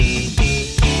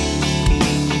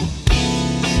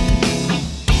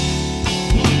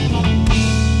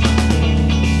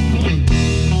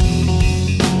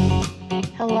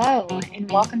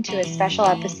welcome to a special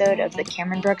episode of the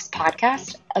Cameron Brooks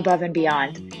podcast, Above and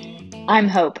Beyond. I'm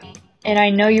Hope, and I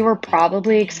know you were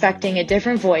probably expecting a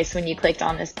different voice when you clicked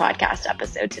on this podcast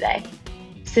episode today.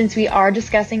 Since we are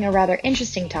discussing a rather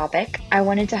interesting topic, I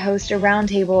wanted to host a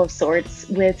roundtable of sorts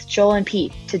with Joel and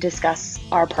Pete to discuss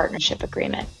our partnership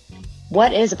agreement.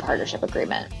 What is a partnership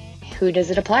agreement? Who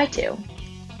does it apply to?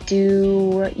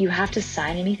 Do you have to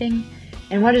sign anything?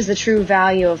 And what is the true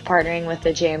value of partnering with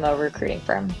a JMO recruiting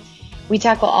firm? We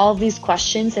tackle all of these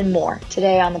questions and more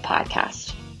today on the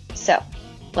podcast. So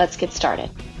let's get started.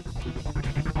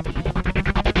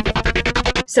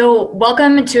 So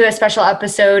welcome to a special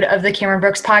episode of the Cameron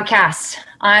Brooks podcast.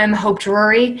 I'm Hope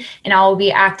Drury, and I will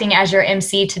be acting as your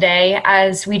MC today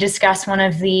as we discuss one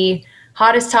of the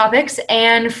hottest topics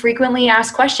and frequently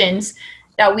asked questions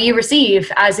that we receive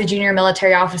as a junior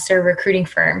military officer recruiting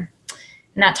firm.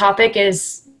 And that topic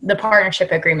is the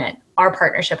partnership agreement, our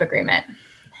partnership agreement.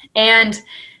 And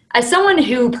as someone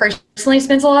who personally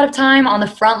spends a lot of time on the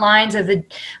front lines of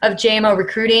JMO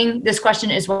recruiting, this question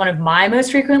is one of my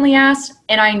most frequently asked.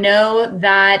 And I know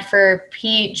that for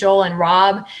Pete, Joel, and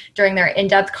Rob, during their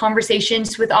in-depth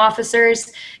conversations with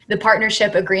officers, the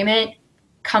partnership agreement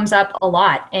comes up a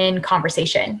lot in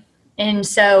conversation. And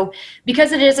so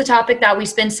because it is a topic that we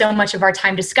spend so much of our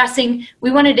time discussing,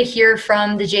 we wanted to hear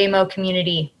from the JMO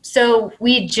community. So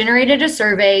we generated a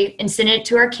survey and sent it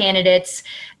to our candidates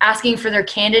asking for their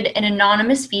candid and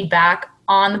anonymous feedback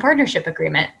on the partnership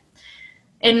agreement.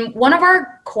 And one of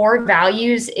our core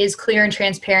values is clear and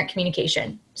transparent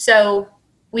communication. So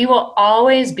we will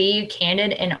always be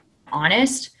candid and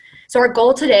honest. So our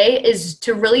goal today is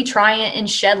to really try and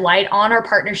shed light on our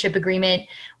partnership agreement,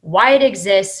 why it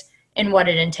exists, and what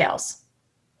it entails.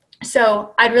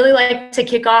 So I'd really like to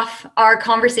kick off our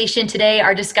conversation today,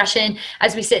 our discussion,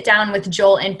 as we sit down with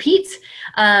Joel and Pete.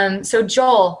 So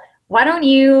Joel, why don't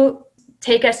you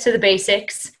take us to the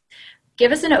basics?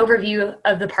 Give us an overview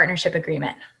of the partnership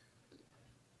agreement.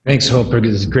 Thanks, Hope.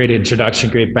 This is a great introduction,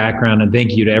 great background, and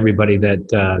thank you to everybody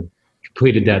that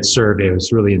completed that survey. It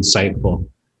was really insightful,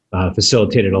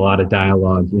 facilitated a lot of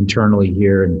dialogue internally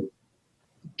here, and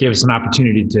gave us an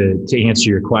opportunity to answer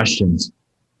your questions.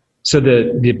 So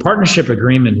the partnership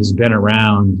agreement has been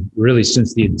around really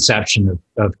since the inception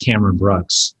of Cameron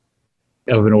Brooks,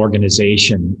 of an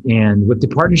organization. And what the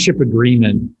partnership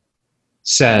agreement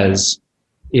says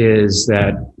is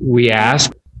that we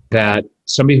ask that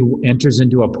somebody who enters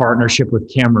into a partnership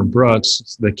with Cameron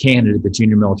Brooks, the candidate, the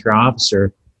junior military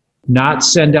officer, not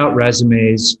send out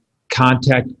resumes,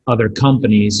 contact other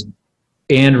companies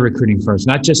and recruiting firms,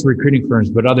 not just recruiting firms,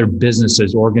 but other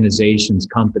businesses, organizations,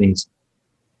 companies,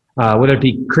 whether it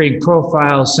be creating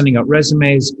profiles, sending out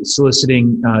resumes,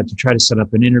 soliciting to try to set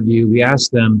up an interview. We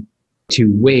ask them to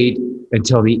wait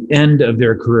until the end of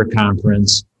their career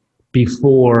conference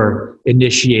before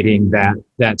initiating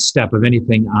that step of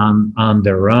anything on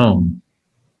their own.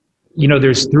 You know,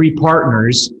 there's three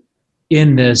partners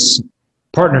in this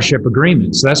partnership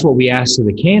agreement. So that's what we ask of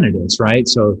the candidates, right?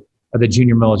 So the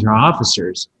junior military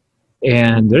officers.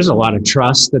 And there's a lot of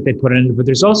trust that they put in it, but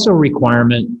there's also a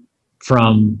requirement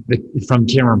from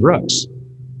Cameron Brooks.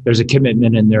 There's a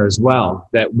commitment in there as well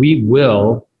that we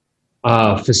will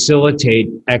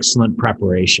facilitate excellent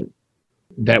preparation,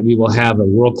 that we will have a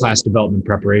world-class development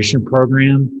preparation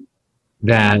program,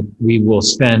 that we will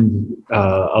spend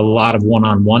a lot of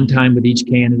one-on-one time with each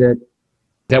candidate,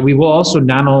 that we will also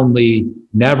not only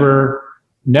never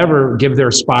give their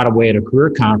spot away at a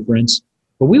career conference,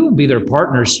 but we will be their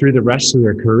partners through the rest of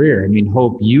their career. I mean,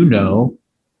 Hope, you know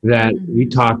that we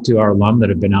talk to our alum that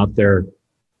have been out there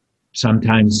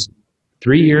sometimes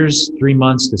 3 years, 3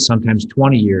 months to sometimes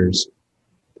 20 years.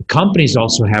 The companies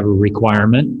also have a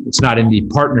requirement. It's not in the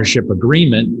partnership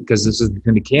agreement because this is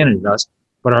between the candidate and us,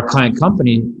 but our client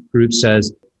company group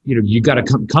says, you know, you got to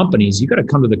come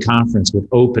to the conference with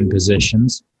open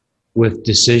positions, with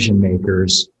decision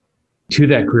makers to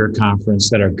that career conference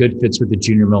that are good fits with the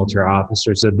junior military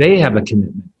officer. So they have a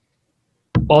commitment.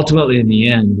 Ultimately, in the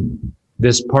end,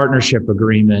 this partnership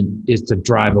agreement is to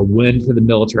drive a win for the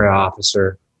military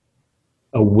officer,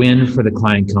 a win for the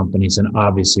client companies, and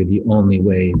obviously the only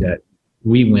way that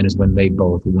we win is when they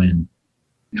both win.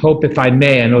 Hope, if I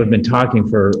may, I know we've been talking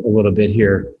for a little bit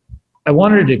here. I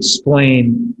wanted to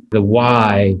explain the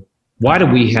why. Why do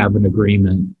we have an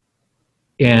agreement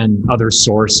and other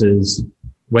sources,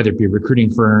 whether it be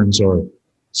recruiting firms or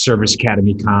service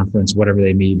academy conference, whatever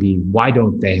they may be, why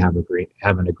don't they have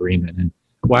an agreement? And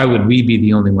why would we be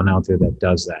the only one out there that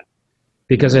does that?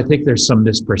 Because I think there's some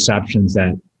misperceptions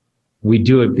that we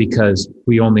do it because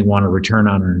we only want a return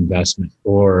on our investment,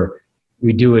 or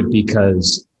we do it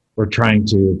because we're trying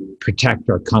to protect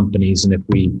our companies. And if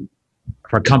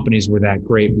our companies were that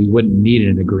great, we wouldn't need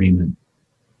an agreement.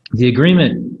 The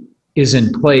agreement is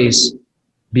in place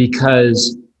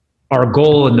because our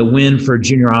goal and the win for a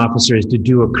junior officer is to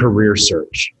do a career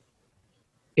search.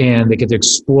 And they get to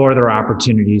explore their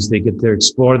opportunities. They get to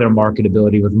explore their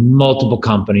marketability with multiple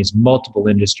companies, multiple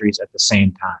industries at the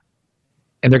same time.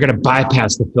 And they're going to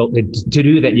bypass the filter. To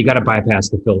do that, you got to bypass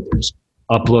the filters.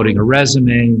 Uploading a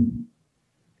resume,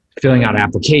 filling out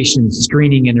applications,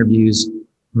 screening interviews.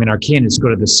 I mean, our candidates go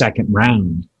to the second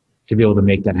round to be able to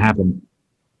make that happen.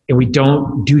 And we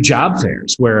don't do job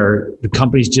fairs where the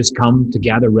companies just come to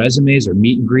gather resumes or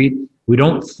meet and greet. We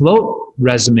don't float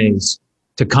resumes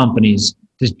to companies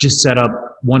to just set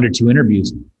up 1 or 2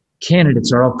 interviews.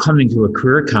 Candidates are all coming to a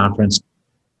career conference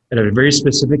at a very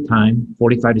specific time,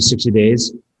 45 to 60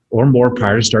 days or more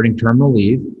prior to starting terminal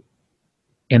leave.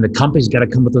 And the company's got to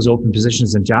come with those open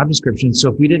positions and job descriptions.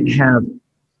 So if we didn't have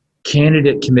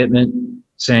candidate commitment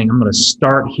saying, I'm going to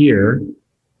start here,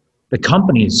 the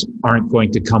companies aren't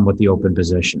going to come with the open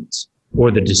positions or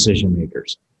the decision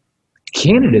makers.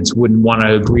 Candidates wouldn't want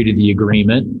to agree to the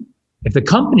agreement if the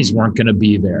companies weren't going to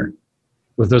be there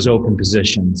with those open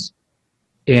positions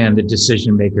and the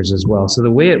decision makers as well. So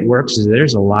the way it works is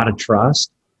there's a lot of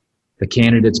trust the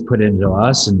candidates put into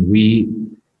us, and we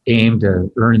aim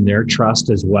to earn their trust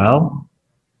as well.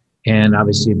 And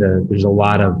obviously there's a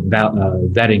lot of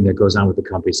vetting that goes on with the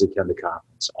companies that attend the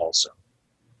conference also.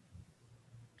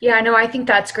 Yeah, no, I think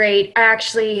that's great. I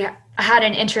actually had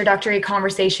an introductory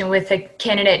conversation with a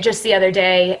candidate just the other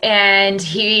day, and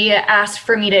he asked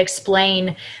for me to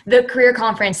explain the career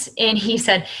conference. And he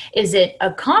said, is it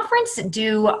a conference?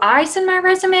 Do I send my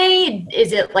resume?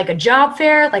 Is it like a job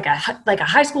fair, like a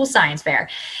high school science fair?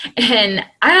 And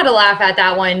I had to laugh at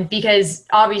that one because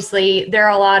obviously there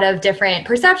are a lot of different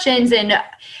perceptions and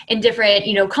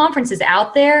different, conferences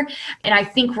out there. And I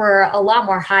think we're a lot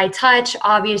more high touch,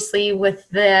 obviously, with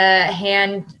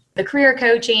the career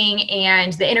coaching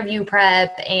and the interview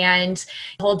prep and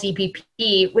the whole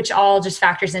DPP, which all just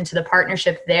factors into the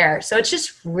partnership there. So it's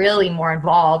just really more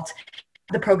involved,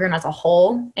 the program as a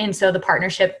whole. And so the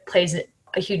partnership plays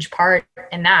a huge part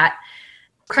in that.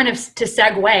 Kind of to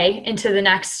segue into the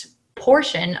next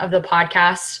portion of the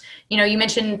podcast, you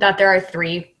mentioned that there are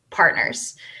 3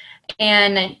 partners.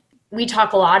 And we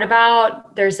talk a lot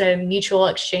about there's a mutual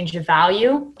exchange of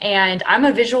value. And I'm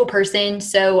a visual person,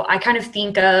 so I kind of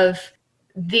think of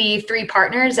the 3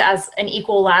 partners as an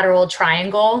equilateral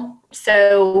triangle.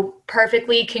 So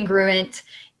perfectly congruent.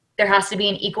 There has to be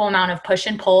an equal amount of push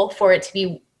and pull for it to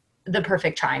be the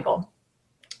perfect triangle.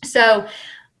 So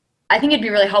I think it'd be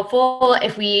really helpful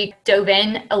if we dove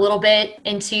in a little bit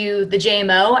into the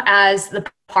JMO as the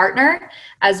partner,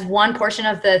 as one portion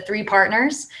of the 3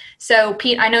 partners. So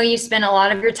Pete, I know you spend a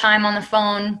lot of your time on the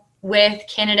phone with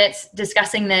candidates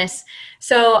discussing this.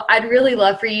 So I'd really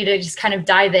love for you to just kind of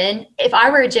dive in. If I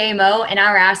were a JMO and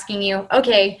I were asking you,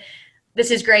 okay,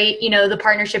 this is great, the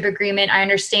partnership agreement, I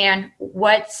understand,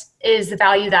 what is the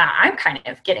value that I'm kind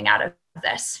of getting out of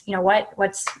this?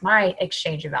 What's my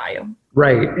exchange of value?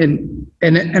 Right. And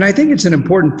I think it's an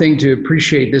important thing to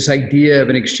appreciate this idea of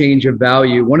an exchange of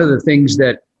value. One of the things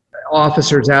that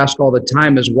officers ask all the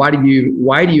time is, why do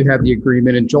you have the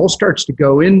agreement? And Joel starts to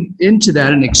go into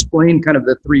that and explain kind of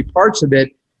the 3 parts of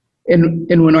it.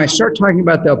 And when I start talking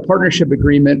about the partnership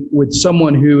agreement with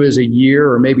someone who is a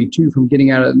year or maybe 2 from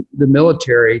getting out of the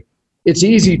military, it's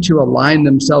easy to align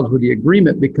themselves with the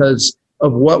agreement because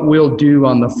of what we'll do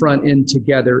on the front end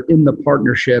together in the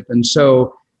partnership. And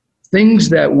so things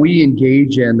that we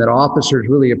engage in that officers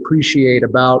really appreciate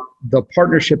about the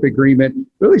partnership agreement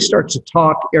really starts to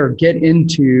talk or get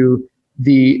into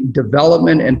the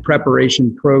development and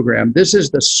preparation program. This is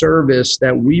the service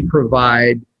that we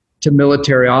provide to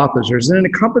military officers, and it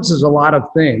encompasses a lot of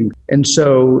things. And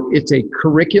so it's a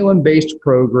curriculum-based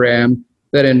program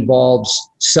that involves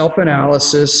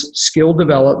self-analysis, skill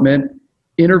development,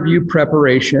 interview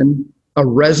preparation, a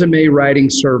resume writing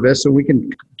service, so we can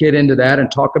get into that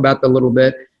and talk about that a little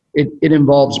bit. It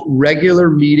involves regular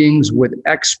meetings with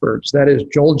experts. That is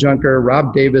Joel Junker,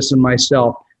 Rob Davis, and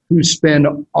myself, who spend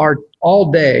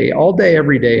all day,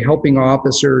 every day, helping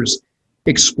officers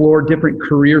explore different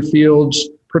career fields,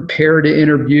 prepare to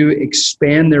interview,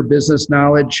 expand their business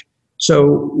knowledge.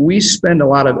 So we spend a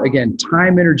lot of, again,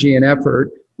 time, energy, and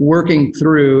effort working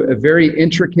through a very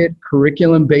intricate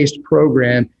curriculum-based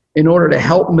program in order to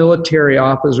help military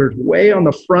officers way on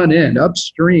the front end,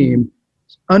 upstream,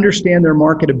 understand their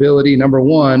marketability, number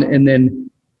one, and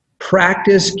then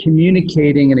practice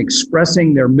communicating and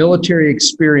expressing their military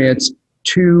experience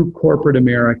to corporate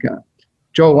America.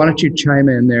 Joel, why don't you chime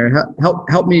in there?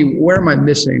 Help me. Where am I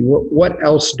missing? What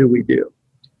else do we do?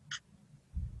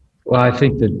 Well, I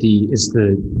think that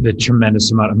the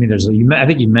tremendous amount. I mean, I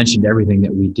think you mentioned everything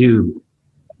that we do,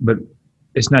 but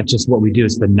it's not just what we do;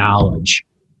 it's the knowledge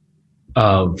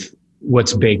of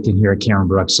what's baked in here at Cameron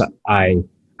Brooks. I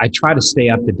try to stay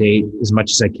up to date as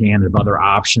much as I can of other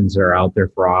options that are out there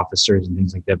for officers and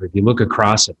things like that. But if you look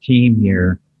across a team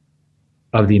here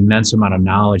of the immense amount of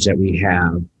knowledge that we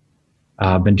have,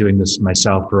 I've been doing this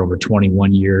myself for over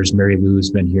 21 years. Mary Lou's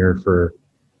been here for,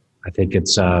 I think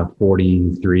it's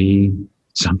 43,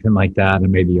 something like that,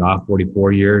 and maybe off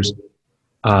 44 years.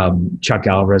 Chuck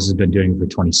Alvarez has been doing it for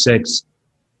 26.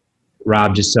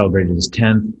 Rob just celebrated his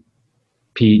 10th.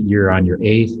 Pete, you're on your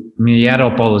 8th. I mean, you add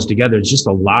up all those together, it's just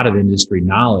a lot of industry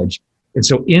knowledge. And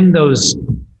so in those,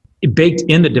 baked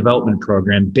in the development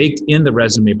program, baked in the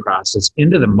resume process,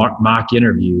 into the mock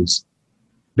interviews,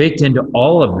 baked into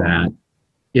all of that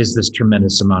is this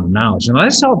tremendous amount of knowledge. And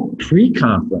that's all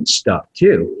pre-conference stuff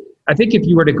too. I think if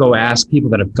you were to go ask people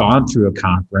that have gone through a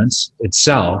conference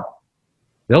itself,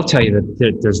 they'll tell you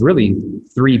that there's really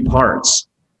 3 parts.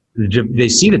 They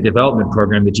see the development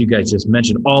program that you guys just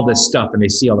mentioned, all this stuff, and they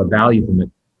see all the value from it.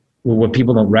 Well, what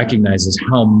people don't recognize is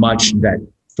how much that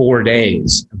 4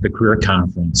 days of the career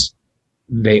conference,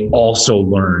 they also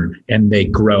learn and they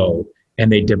grow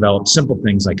and they develop simple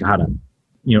things like how to,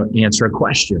 answer a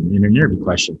question in an interview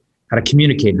question, how to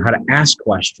communicate and how to ask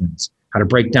questions, how to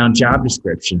break down job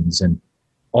descriptions, and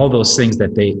all those things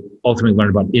that they ultimately learn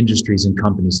about industries and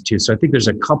companies too. So I think there's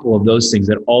a couple of those things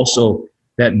that also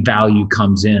that value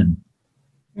comes in.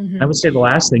 Mm-hmm. I would say the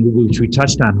last thing, which we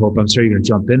touched on, Hope, I'm sorry you're going to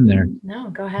jump in there. No,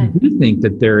 go ahead. I do think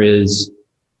that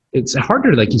it's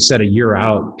harder, like you said, a year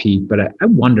out, Pete, but I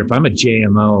wonder if I'm a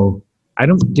JMO, I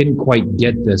didn't quite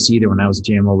get this either when I was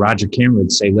JMO. Roger Cameron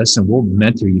would say, listen, we'll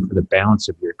mentor you for the balance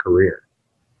of your career.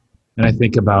 And I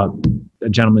think about a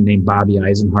gentleman named Bobby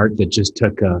Eisenhart that just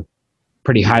took a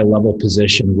pretty high level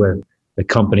position with the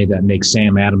company that makes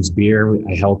Sam Adams beer.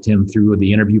 I helped him through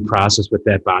the interview process with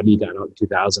that. Bobby got out in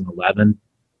 2011.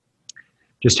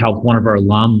 Just helped one of our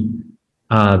alum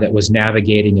that was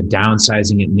navigating and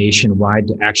downsizing it nationwide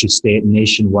to actually stay at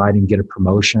Nationwide and get a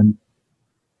promotion.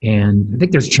 And I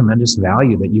think there's tremendous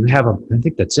value that you have. I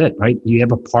think that's it, right? You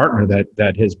have a partner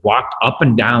that has walked up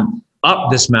and down,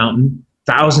 up this mountain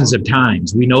thousands of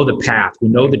times. We know the path. We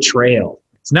know the trail.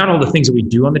 It's not all the things that we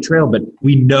do on the trail, but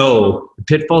we know the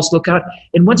pitfalls to look out.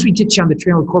 And once we get you on the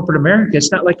trail of corporate America,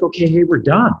 it's not like, okay, hey, we're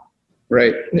done.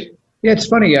 Right. Yeah, it's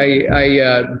funny.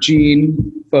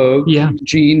 Gene Fogg,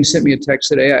 Gene sent me a text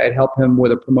today. I had helped him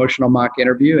with a promotional mock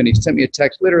interview, and he sent me a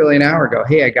text literally an hour ago.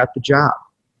 Hey, I got the job.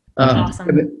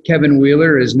 Awesome. Kevin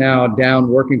Wheeler is now down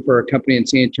working for a company in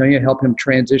San Antonio, help him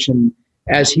transition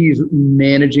as he's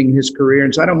managing his career.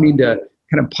 And so I don't mean to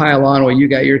kind of pile on what you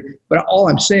got but all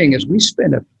I'm saying is we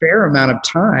spend a fair amount of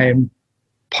time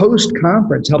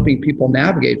post-conference helping people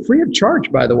navigate, free of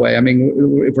charge, by the way. I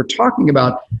mean, if we're talking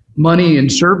about money and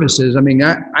services, I mean,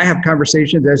 I have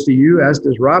conversations, as do you, as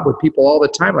does Rob, with people all the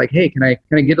time, like, hey, can I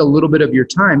get a little bit of your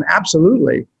time?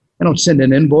 Absolutely. I don't send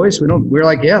an invoice. We're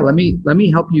like, yeah, let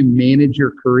me help you manage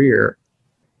your career.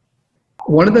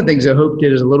 One of the things I Hope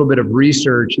did is a little bit of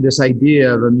research, this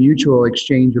idea of a mutual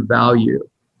exchange of value.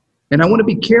 And I want to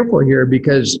be careful here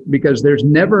because there's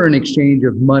never an exchange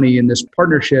of money in this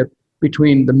partnership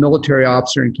between the military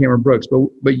officer and Cameron Brooks.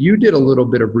 But you did a little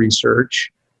bit of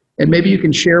research, and maybe you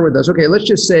can share with us. Okay, let's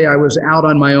just say I was out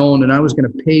on my own and I was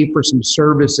going to pay for some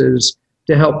services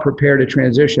to help prepare to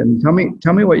transition. Tell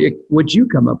me what you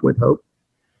come up with, Hope.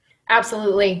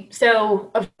 Absolutely.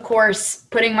 So, of course,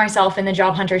 putting myself in the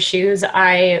job hunter's shoes,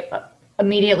 I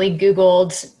immediately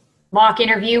Googled mock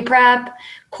interview prep,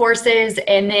 courses,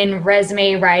 and then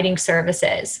resume writing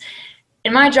services.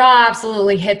 And my jaw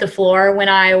absolutely hit the floor when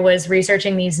I was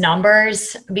researching these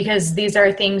numbers, because these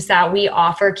are things that we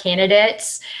offer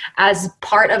candidates as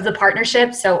part of the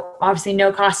partnership. So obviously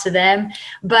no cost to them.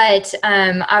 But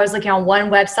I was looking on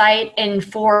one website, and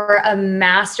for a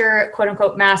master, quote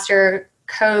unquote, master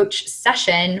coach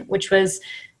session, which was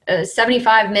a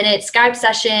 75-minute Skype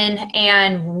session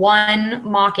and one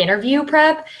mock interview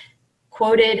prep,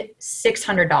 quoted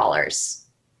 $600.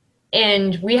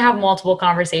 And we have multiple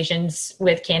conversations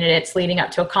with candidates leading up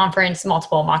to a conference,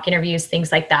 multiple mock interviews,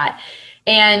 things like that.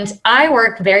 And I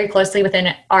work very closely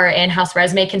within our in-house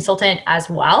resume consultant as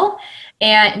well.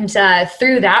 And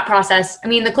through that process, I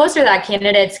mean, the closer that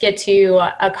candidates get to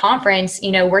a conference,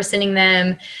 we're sending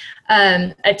them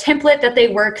a template that they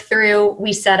work through.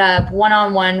 We set up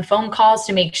one-on-one phone calls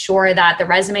to make sure that the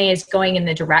resume is going in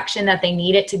the direction that they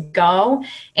need it to go.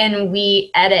 And we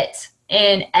edit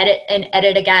and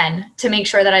edit again to make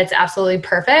sure that it's absolutely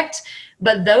perfect.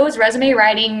 But those resume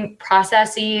writing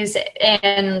processes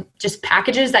and just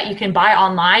packages that you can buy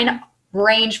online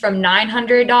range from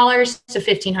 $900 to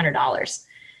 $1,500.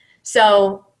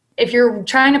 So if you're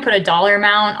trying to put a dollar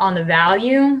amount on the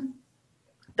value,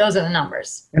 those are the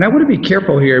numbers. And I want to be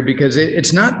careful here because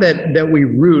it's not that we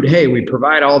root, hey, we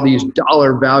provide all these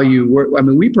dollar value.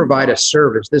 We provide a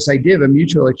service. This idea of a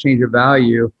mutual exchange of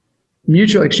value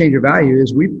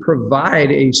is we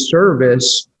provide a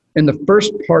service, and the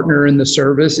first partner in the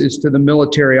service is to the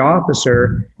military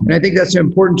officer. And I think that's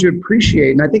important to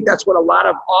appreciate. And I think that's what a lot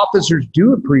of officers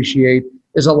do appreciate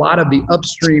is a lot of the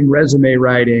upstream resume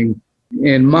writing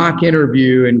and mock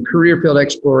interview and career field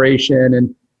exploration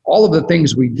and all of the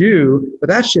things we do, but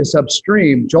that's just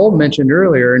upstream. Joel mentioned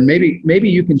earlier, and maybe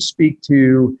you can speak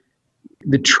to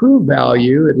the true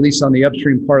value, at least on the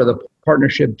upstream part of the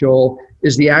partnership, Joel,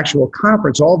 is the actual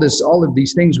conference. All of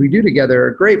these things we do together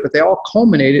are great, but they all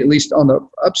culminate, at least on the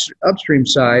upstream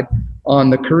side, on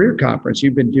the career conference.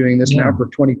 You've been doing this now for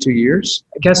 22 years.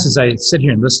 I guess as I sit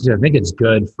here and listen to it, I think it's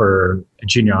good for a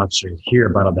junior officer to hear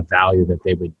about all the value that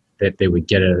they would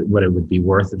get, what it would be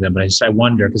worth to them. But I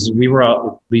wonder, because we were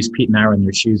all, at least Pete and I were in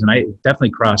their shoes, and I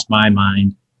definitely crossed my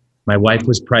mind. My wife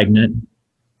was pregnant.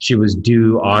 She was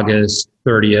due August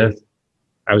 30th.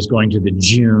 I was going to the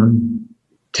June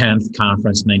 10th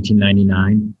conference,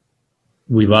 1999.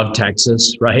 We love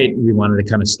Texas, right? We wanted to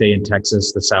kind of stay in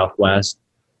Texas, the Southwest.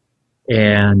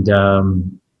 And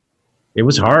it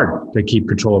was hard to keep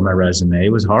control of my resume.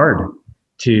 It was hard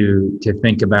to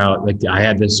think about, like, I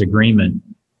had this agreement.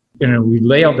 We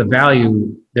lay out the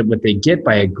value that what they get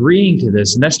by agreeing to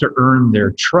this, and that's to earn their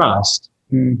trust.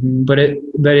 Mm-hmm. But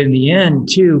in the end,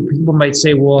 too, people might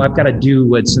say, well, I've got to do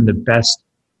what's in the best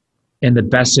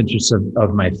interest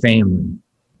of my family.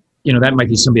 That might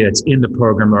be somebody that's in the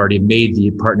program, already made the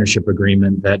partnership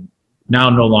agreement, that now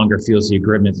no longer feels the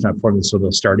agreement's not for them, so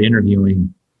they'll start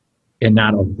interviewing and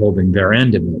not upholding their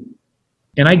end of it.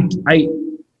 And I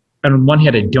on one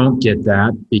hand, I don't get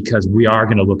that, because we are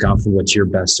going to look out for what's your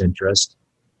best interest.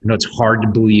 It's hard to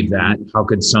believe that. How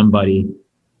could somebody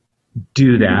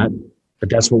do that? But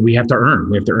that's what we have to earn.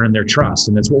 We have to earn their trust.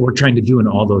 And that's what we're trying to do in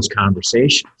all those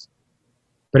conversations.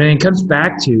 But it comes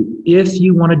back to, if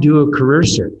you want to do a career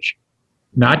search,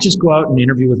 not just go out and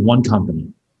interview with one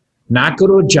company, not go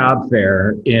to a job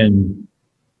fair and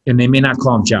they may not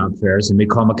call them job fairs, they may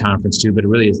call them a conference too, but it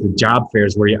really is the job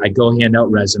fairs where I go hand out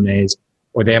resumes,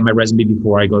 or they have my resume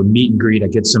before, I go meet and greet, I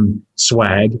get some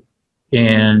swag,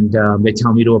 and they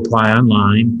tell me to apply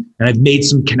online, and I've made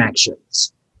some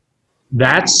connections.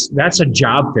 That's a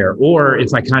job fair. Or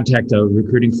if I contact a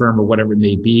recruiting firm or whatever it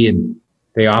may be, and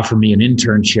they offer me an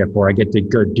internship, or I get to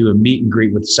go do a meet and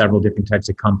greet with several different types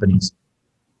of companies.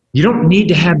 You don't need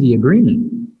to have the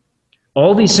agreement.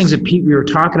 All these things that Pete, we were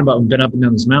talking about and been up and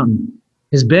down this mountain,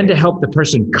 has been to help the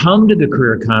person come to the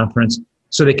career conference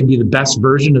so they can be the best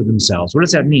version of themselves. What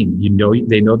does that mean?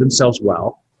 They know themselves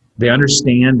well. They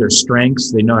understand their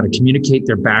strengths. They know how to communicate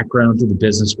their background to the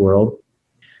business world.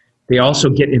 They also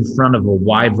get in front of a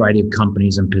wide variety of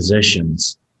companies and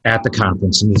positions at the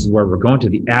conference. And this is where we're going to,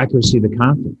 the accuracy of the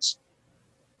conference.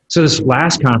 So this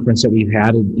last conference that we've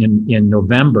had in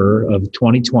November of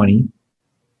 2020,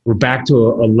 we're back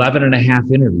to 11 and a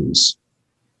half interviews.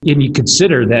 And you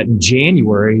consider that in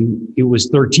January, it was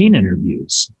 13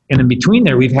 interviews. And in between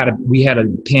there, we had a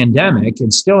pandemic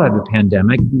and still have a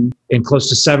pandemic, and close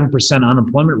to 7%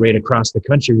 unemployment rate across the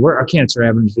country, where our cancer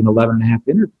averaged in 11 and a half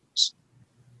interviews.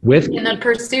 And the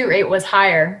pursuit rate was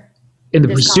higher. And the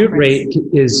pursuit rate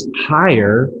is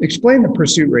higher. Explain the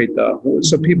pursuit rate, though,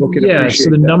 so people can appreciate so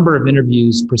the number of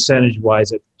interviews,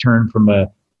 percentage-wise, it turned from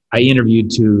I interviewed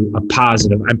to a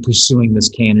positive, I'm pursuing this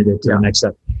candidate to the next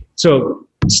step. So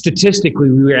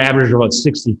statistically, we were averaging about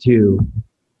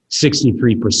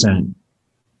 63%.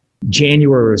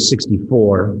 January was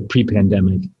 64,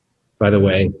 pre-pandemic, by the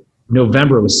way.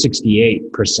 November was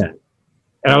 68%.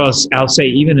 And I'll say,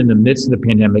 even in the midst of the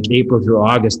pandemic, April through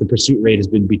August, the pursuit rate has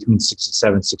been between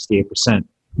 67 and 68%,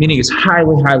 meaning it's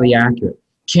highly, highly accurate.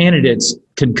 Candidates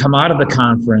can come out of the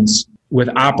conference with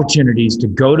opportunities to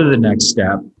go to the next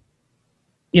step.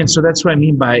 And so that's what I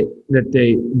mean by that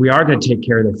we are going to take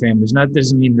care of their families. That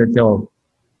doesn't mean that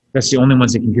that's the only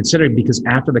ones they can consider, because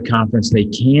after the conference, they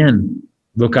can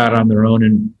look out on their own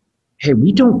and, hey,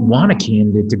 we don't want a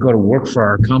candidate to go to work for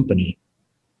our company,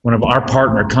 one of our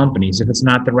partner companies, if it's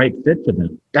not the right fit for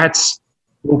them. That's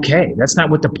okay. That's not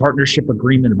what the partnership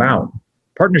agreement about.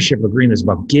 Partnership agreement is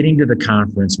about getting to the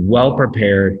conference well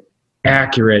prepared,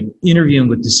 accurate, interviewing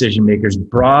with decision makers,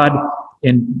 broad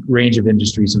range of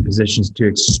industries and positions to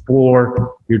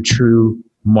explore your true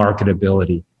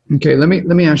marketability. Okay, let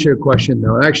me ask you a question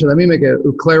though. Actually, let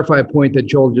me clarify a point that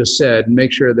Joel just said and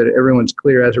make sure that everyone's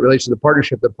clear as it relates to the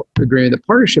partnership agreement. The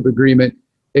partnership agreement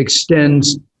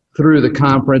extends through the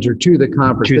conference or to the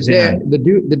conference.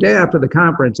 The day after the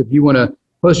conference, if you want to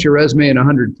post your resume in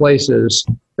 100 places,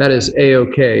 that is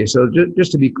A-okay. So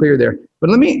just to be clear there. But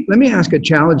let me ask a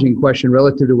challenging question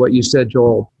relative to what you said,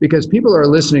 Joel, because people are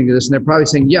listening to this and they're probably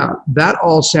saying, yeah, that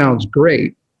all sounds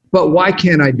great, but why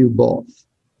can't I do both?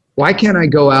 Why can't I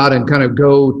go out and kind of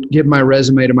go give my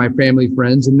resume to my family,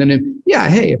 friends, and then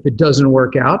if it doesn't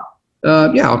work out,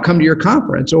 I'll come to your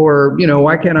conference. Or,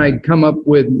 why can't I come up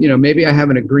with, maybe I have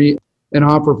an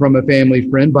offer from a family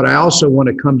friend, but I also want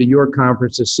to come to your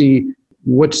conference to see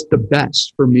what's the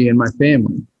best for me and my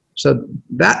family. So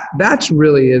that's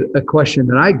really a question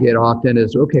that I get often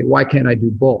is, okay, why can't I do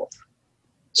both?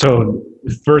 So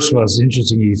first of all, it's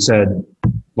interesting you said,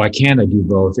 why can't I do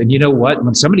both? And you know what?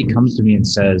 When somebody comes to me and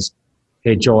says,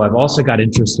 hey, Joel, I've also got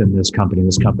interest in this company,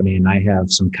 and I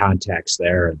have some contacts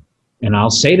there. And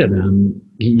I'll say to them,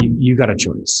 you got a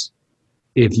choice.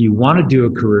 If you want to do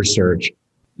a career search,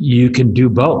 you can do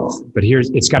both, but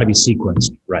it's got to be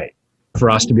sequenced right for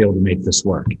us to be able to make this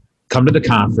work. Come to the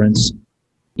conference,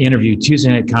 interview. Tuesday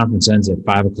night conference ends at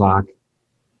 5:00.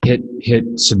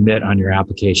 Hit submit on your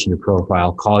application, your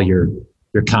profile, call your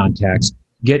contacts,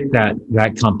 get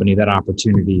that company, that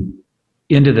opportunity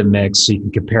into the mix so you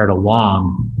can compare it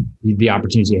along the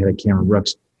opportunities you had at Cameron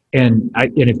Brooks. And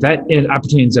if that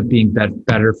opportunity ends up being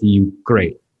better for you,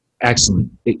 great,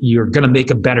 excellent. You're going to make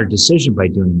a better decision by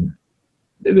doing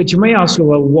that. But you may also,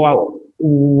 well,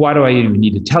 why do I even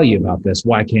need to tell you about this?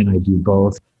 Why can't I do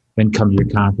both and come to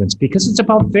your conference? Because it's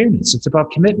about fairness. It's about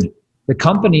commitment. The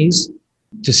companies,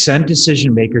 to send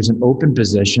decision makers in open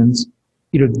positions,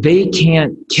 they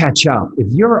can't catch up. If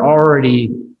you're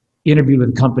already interviewed with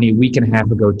a company a week and a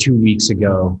half ago, 2 weeks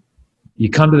ago, you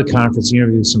come to the conference, you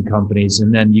interview with some companies,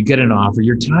 and then you get an offer,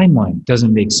 your timeline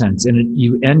doesn't make sense. And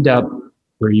you end up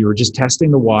where you were just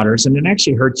testing the waters, and it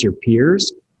actually hurts your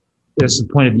peers. That's the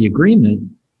point of the agreement.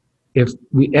 If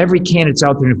every candidate's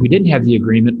out there, and if we didn't have the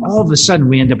agreement, all of a sudden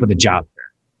we end up with a job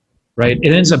fair, right?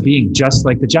 It ends up being just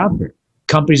like the job fair.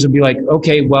 Companies will be like,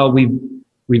 okay, well,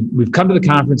 we've come to the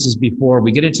conferences before,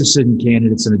 we get interested in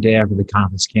candidates, and the day after the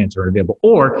conference, candidates are available.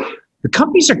 Or the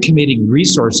companies are committing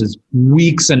resources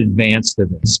weeks in advance to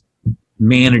this.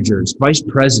 Managers, vice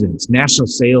presidents, national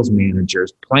sales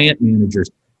managers, plant managers.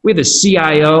 We had the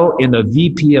CIO and the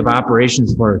VP of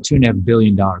operations for a $2.5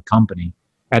 billion company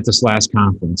at this last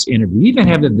conference interview. We even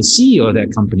have the CEO of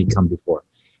that company come before.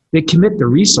 They commit the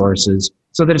resources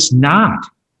so that it's not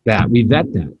that. We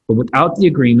vet that. But without the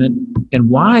agreement, and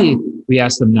why we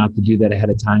ask them not to do that ahead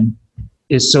of time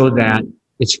is so that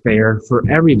it's fair for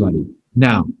everybody.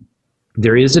 Now,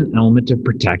 there is an element of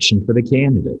protection for the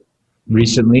candidate.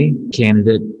 Recently,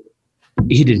 candidate,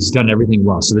 he's done everything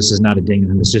well. So this is not a ding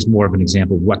on him. It's just more of an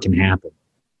example of what can happen.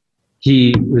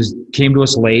 He came to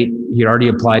us late. He had already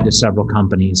applied to several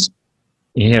companies.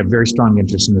 He had a very strong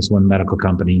interest in this one medical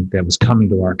company that was coming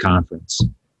to our conference.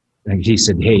 And he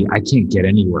said, hey, I can't get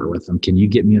anywhere with them. Can you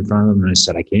get me in front of them? And I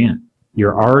said, I can't.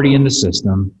 You're already in the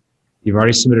system. You've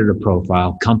already submitted a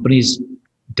profile. Companies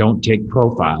don't take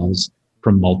profiles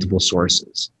from multiple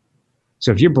sources.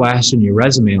 So if you're blasting your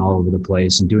resume all over the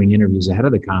place and doing interviews ahead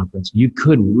of the conference, you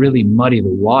could really muddy the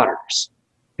waters.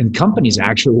 And companies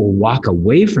actually will walk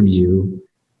away from you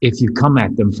if you come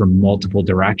at them from multiple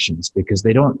directions, because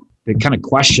they kind of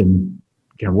question,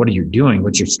 what are you doing?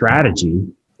 What's your strategy?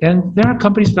 And there are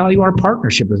companies value our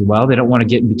partnership as well. They don't want to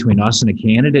get in between us and a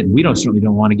candidate. And we certainly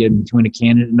don't want to get in between a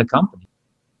candidate and a company.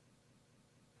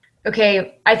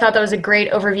 Okay, I thought that was a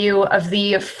great overview of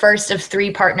the first of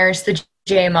three partners, the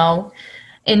JMO.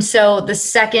 And so the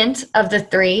second of the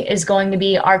three is going to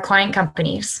be our client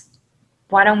companies.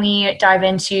 Why don't we dive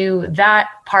into that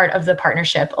part of the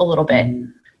partnership a little bit?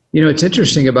 It's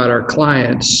interesting about our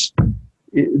clients.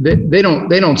 They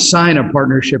don't sign a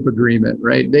partnership agreement,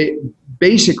 right?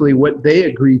 Basically, what they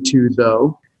agree to,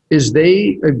 though, is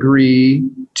they agree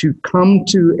to come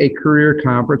to a career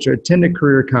conference or attend a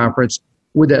career conference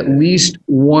with at least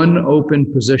one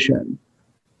open position.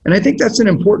 And I think that's an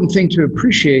important thing to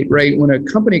appreciate, right? When a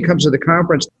company comes to the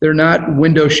conference, they're not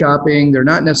window shopping. They're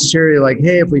not necessarily like,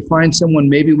 hey, if we find someone,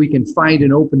 maybe we can find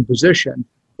an open position.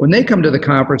 When they come to the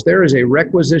conference, there is a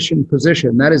requisition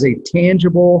position. That is a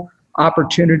tangible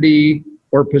opportunity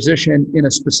or position in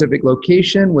a specific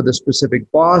location with a specific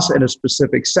boss and a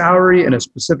specific salary and a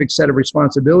specific set of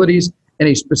responsibilities and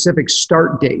a specific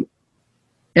start date.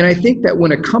 And I think that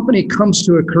when a company comes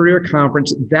to a career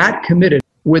conference that committed,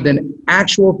 with an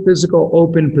actual physical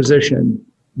open position,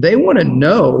 they want to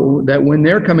know that when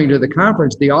they're coming to the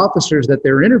conference, the officers that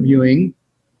they're interviewing,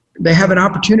 they have an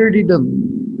opportunity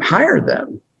to hire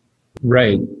them.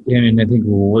 Right. And I think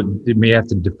we may have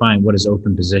to define what does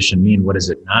open position mean? What does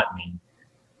it not mean?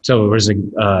 So there was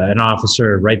an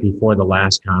officer right before the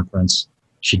last conference.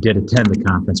 She did attend the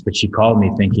conference, but she called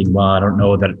me thinking, well, I don't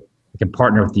know that I can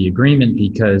partner with the agreement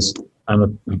because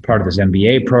I'm a part of this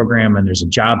MBA program and there's a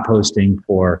job posting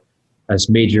for this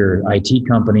major IT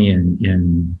company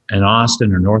in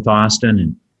Austin or North Austin,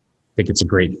 and I think it's a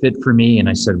great fit for me. And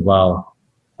I said, well,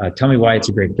 tell me why it's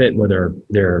a great fit, whether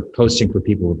they're posting for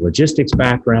people with logistics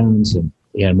backgrounds and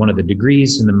one of the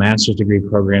degrees in the master's degree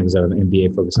program is an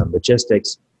MBA focused on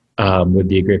logistics would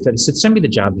be a great fit. I said, send me the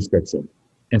job description.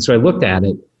 And so I looked at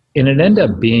it and it ended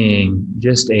up being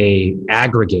just a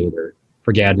aggregator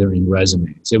for gathering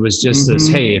resumes. It was just this,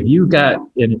 hey, if you got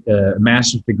a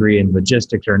master's degree in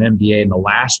logistics or an MBA in the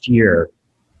last year,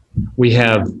 we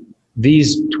have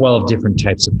these 12 different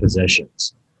types of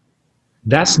positions.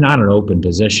 That's not an open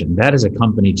position. That is a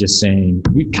company just saying,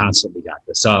 we constantly got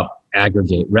this up,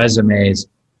 aggregate resumes.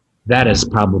 That is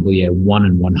probably a 1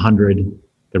 in 100.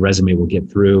 The resume will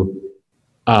get through.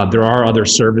 There are other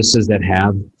services that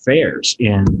have fairs,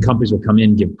 and companies will come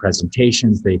in, give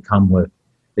presentations. They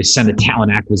send a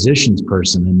talent acquisitions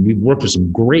person, and we've worked with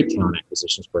some great talent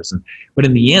acquisitions person. But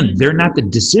in the end, they're not the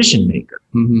decision maker.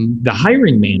 The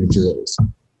hiring manager is.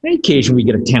 On occasion, we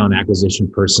get a talent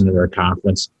acquisition person at our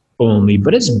conference only,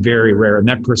 but it's very rare, and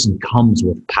that person comes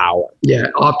with power. Yeah,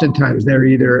 oftentimes they're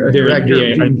either a director,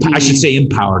 I should say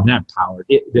empowered, not powered.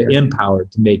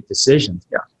 Empowered to make decisions.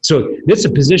 Yeah. So this is a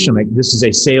position like this is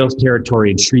a sales territory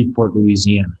in Shreveport,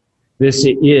 Louisiana. This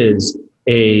is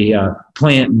a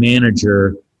plant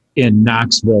manager in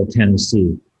Knoxville,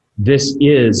 Tennessee. This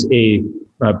is a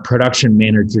production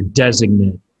manager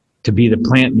designate to be the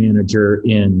plant manager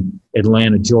in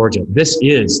Atlanta, Georgia. This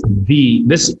is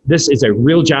a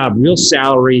real job, real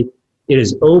salary. It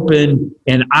is open,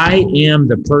 and I am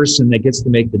the person that gets to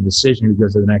make the decision who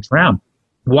goes to the next round.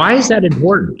 Why is that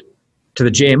important to the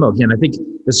JMO? Again, I think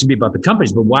this should be about the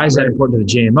companies, but why is that important to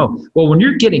the JMO? Well, when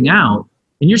you're getting out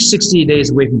and you're 68 days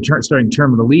away from starting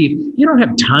terminal leave, you don't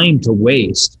have time to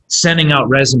waste sending out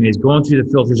resumes, going through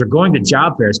the filters, or going to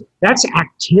job fairs. That's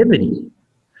activity.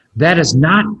 That is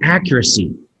not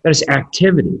accuracy. That is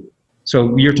activity.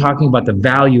 So you're talking about the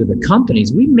value of the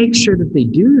companies. We make sure that they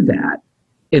do that.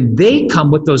 And they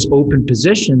come with those open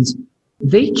positions.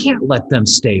 They can't let them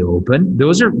stay open.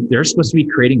 They're supposed to be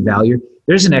creating value.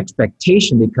 There's an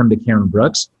expectation they come to Cameron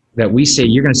Brooks that we say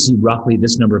you're going to see roughly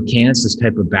this number of candidates, this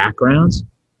type of backgrounds,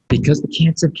 because the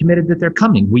candidates have committed that they're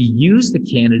coming. We use the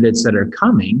candidates that are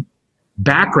coming,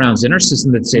 backgrounds in our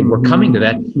system that say we're coming to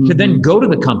that, to then go to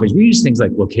the companies. We use things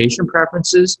like location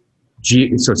preferences.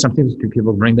 So sometimes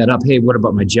people bring that up. Hey, what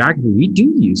about my geography? We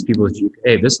do use people with,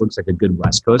 hey, this looks like a good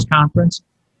West Coast conference.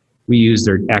 We use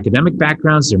their academic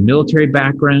backgrounds, their military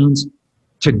backgrounds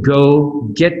to go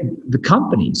get the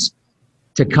companies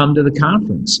to come to the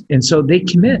conference. And so they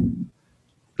commit.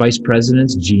 Vice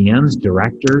presidents, GMs,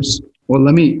 directors. Well,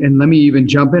 let me even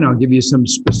jump in. I'll give you some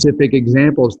specific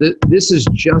examples. This is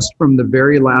just from the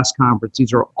very last conference.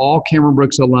 These are all Cameron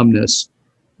Brooks alumnus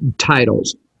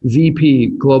titles. VP,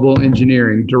 Global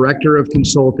Engineering, Director of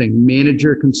Consulting,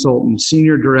 Manager Consultant,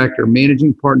 Senior Director,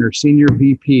 Managing Partner, Senior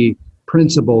VP,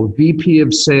 Principal, VP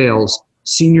of Sales,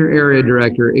 Senior Area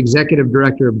Director, Executive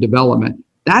Director of Development.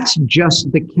 That's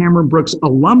just the Cameron Brooks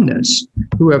alumnus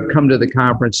who have come to the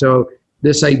conference. So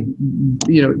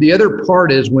the other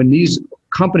part is when these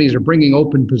companies are bringing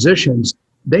open positions,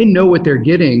 they know what they're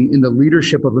getting in the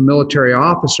leadership of a military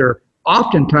officer,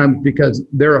 oftentimes because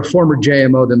they're a former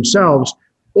JMO themselves,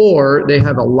 or they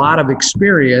have a lot of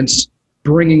experience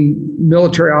bringing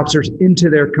military officers into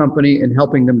their company and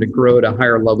helping them to grow to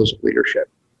higher levels of leadership.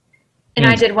 And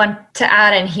I did want to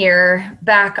add in here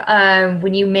back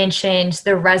when you mentioned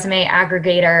the resume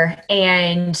aggregator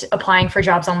and applying for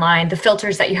jobs online, the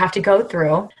filters that you have to go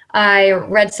through. I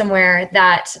read somewhere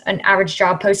that an average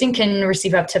job posting can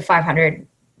receive up to 500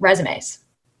 resumes.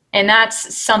 And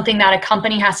that's something that a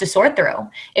company has to sort through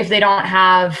if they don't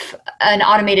have an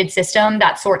automated system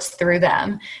that sorts through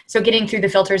them. So getting through the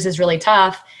filters is really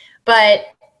tough. But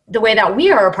the way that we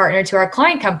are a partner to our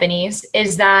client companies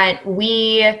is that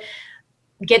we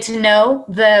get to know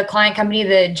the client company,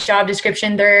 the job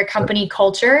description, their company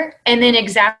culture, and then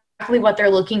exactly what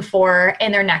they're looking for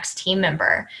in their next team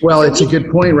member. Well, it's a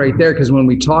good point right there, because when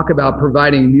we talk about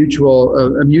providing a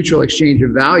mutual exchange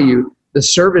of value, the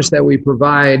service that we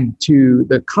provide to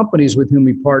the companies with whom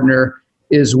we partner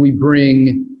is we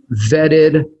bring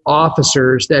vetted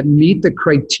officers that meet the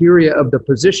criteria of the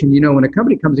position. When a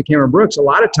company comes to Cameron Brooks, a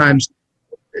lot of times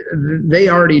they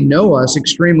already know us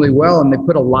extremely well, and they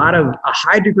put a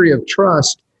high degree of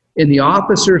trust in the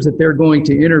officers that they're going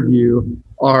to interview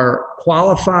are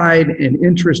qualified and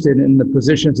interested in the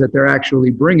positions that they're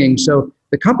actually bringing. So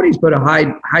the companies put a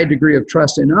high degree of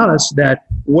trust in us that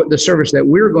what the service that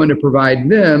we're going to provide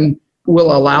them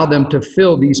will allow them to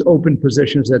fill these open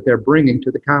positions that they're bringing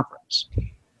to the conference.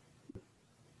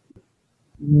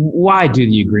 Why do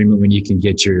the agreement when you can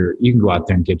go out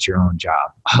there and get your own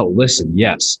job? Oh, listen,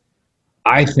 yes.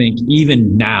 I think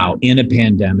even now in a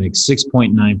pandemic,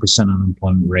 6.9%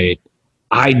 unemployment rate,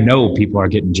 I know people are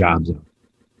getting jobs up.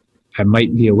 I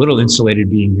might be a little insulated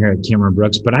being here at Cameron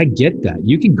Brooks, but I get that.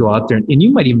 You can go out there and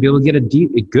you might even be able to get a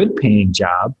good paying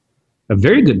job, a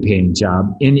very good paying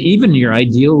job in even your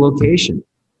ideal location.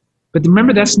 But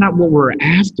remember, that's not what we're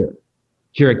after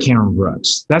here at Cameron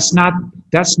Brooks. That's not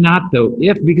the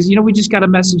if, because, we just got a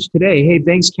message today. Hey,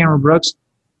 thanks, Cameron Brooks.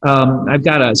 I've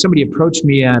got somebody approached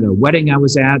me at a wedding I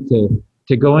was at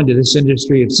to go into this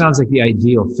industry. It sounds like the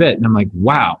ideal fit. And I'm like,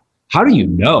 wow, how do you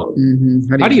know?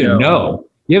 Mm-hmm. How do you know?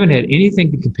 You haven't had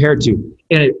anything to compare to.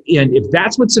 And if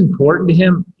that's what's important to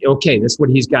him, okay, that's what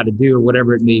he's got to do or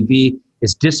whatever it may be.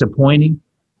 It's disappointing.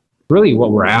 Really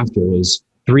what we're after is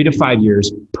 3 to 5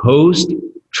 years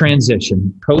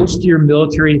post-transition, post your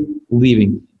military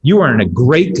leaving. You are in a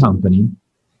great company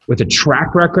with a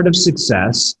track record of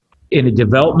success in a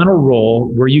developmental role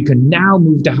where you can now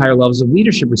move to higher levels of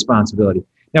leadership responsibility.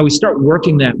 Now we start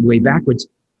working that way backwards.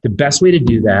 The best way to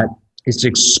do that is to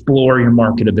explore your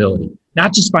marketability,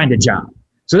 not just find a job.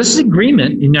 So this is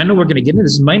agreement, and I know we're going to get into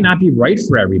this, might not be right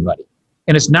for everybody.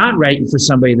 And it's not right for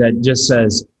somebody that just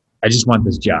says, I just want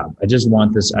this job. I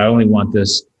only want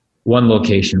this one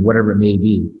location, whatever it may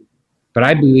be. But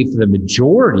I believe for the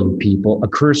majority of people, a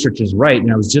career search is right.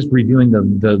 And I was just reviewing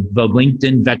the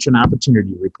LinkedIn Veteran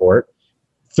Opportunity Report.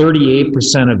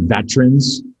 38% of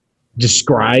veterans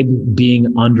describe being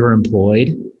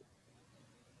underemployed.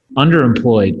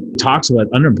 Underemployed talks about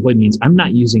underemployed means I'm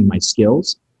not using my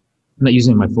skills. I'm not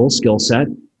using my full skill set.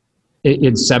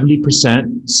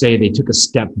 70% say they took a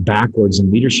step backwards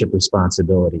in leadership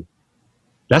responsibility.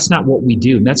 That's not what we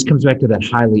do. And that comes back to that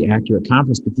highly accurate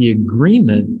conference. But the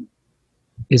agreement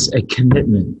is a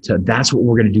commitment to that's what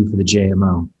we're going to do for the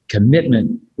JMO.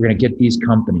 Commitment, we're going to get these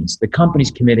companies. The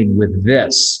company's committing with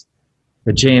this.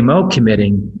 The JMO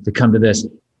committing to come to this.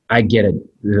 I get it.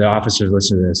 The officers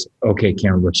listen to this. Okay,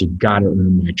 Cameron Brooks, you got to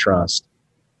earn my trust.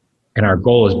 And our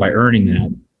goal is by earning that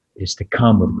is to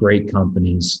come with great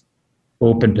companies,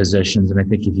 open positions. And I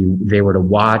think if they were to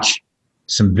watch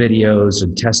some videos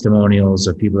and testimonials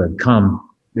of people that have come,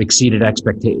 exceeded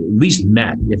expectations, at least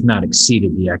met, if not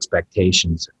exceeded the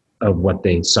expectations of what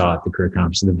they saw at the career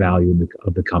conference, the value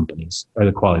of the companies or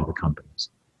the quality of the companies.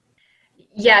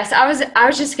 Yes, I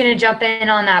was just going to jump in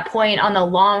on that point on the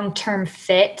long-term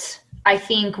fit. I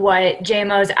think what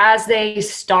JMOs, as they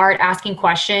start asking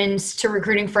questions to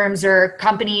recruiting firms or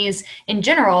companies in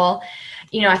general,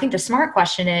 I think the smart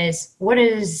question is, what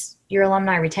is your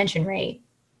alumni retention rate?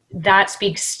 That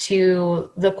speaks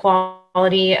to the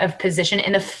quality of position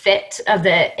and the fit of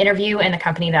the interview and the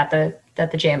company that the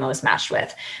JMO is matched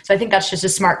with. So I think that's just a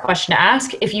smart question to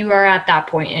ask if you are at that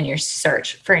point in your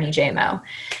search for any JMO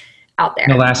out there.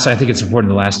 I think it's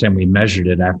important. The last time we measured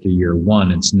it after year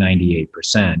one, it's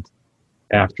 98%.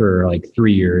 After like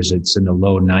 3 years, it's in the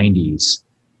low 90s.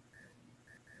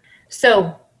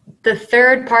 So the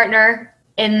third partner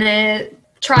in the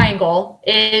triangle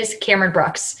is Cameron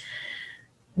Brooks.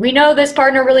 We know this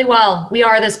partner really well. We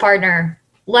are this partner.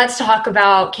 Let's talk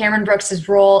about Cameron Brooks's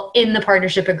role in the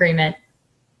partnership agreement.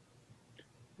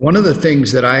 One of the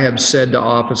things that I have said to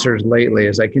officers lately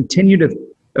is I continue to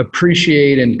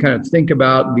appreciate and kind of think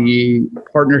about the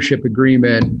partnership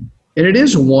agreement. And it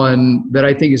is one that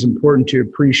I think is important to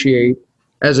appreciate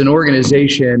as an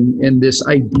organization in this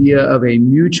idea of a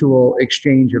mutual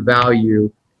exchange of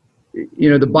value.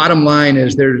 The bottom line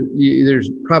is there's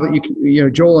probably,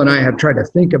 Joel and I have tried to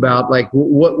think about like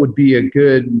what would be a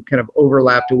good kind of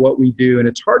overlap to what we do. And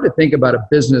it's hard to think about a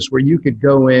business where you could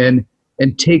go in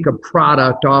and take a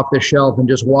product off the shelf and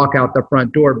just walk out the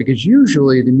front door, because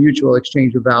usually the mutual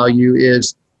exchange of value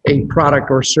is a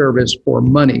product or service for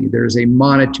money. There's a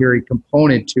monetary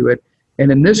component to it.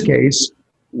 And in this case,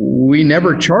 we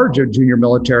never charge a junior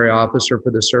military officer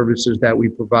for the services that we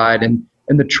provide and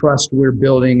the trust we're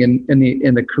building in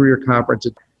the career conference.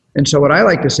 And so what I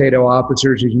like to say to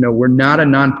officers is, we're not a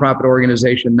nonprofit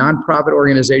organization. Nonprofit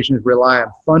organizations rely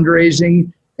on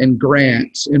fundraising and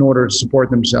grants in order to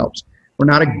support themselves. We're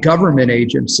not a government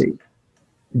agency.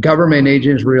 Government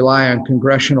agents rely on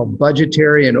congressional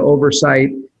budgetary and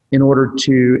oversight in order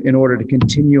to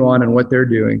continue on in what they're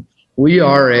doing. We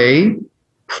are a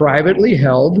privately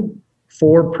held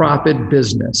for-profit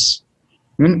business.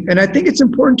 And I think it's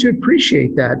important to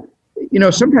appreciate that.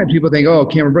 Sometimes people think, oh,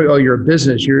 Cameron Brooks, oh, you're a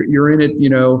business. You're in it,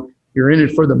 you're in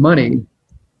it for the money.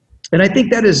 And I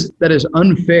think that is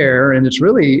unfair. And it's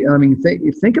really,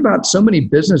 think about so many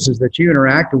businesses that you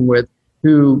interact with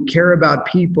who care about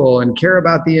people and care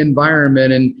about the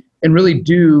environment and really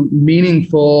do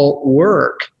meaningful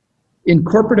work. In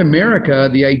corporate America,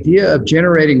 the idea of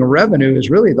generating a revenue is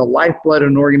really the lifeblood of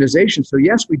an organization. So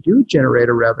yes, we do generate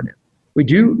a revenue. We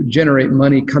do generate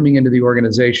money coming into the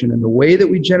organization. And the way that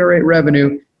we generate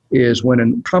revenue is when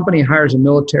a company hires a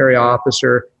military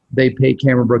officer, they pay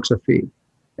Cameron Brooks a fee.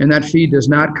 And that fee does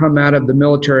not come out of the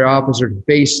military officer's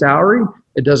base salary.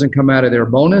 It doesn't come out of their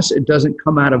bonus. It doesn't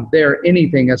come out of their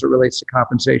anything as it relates to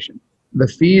compensation. The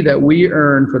fee that we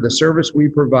earn for the service we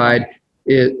provide,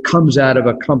 it comes out of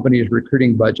a company's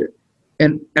recruiting budget.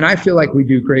 And I feel like we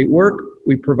do great work.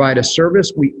 We provide a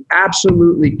service. We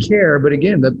absolutely care. But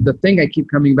again, the thing I keep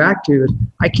coming back to is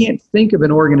I can't think of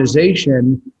an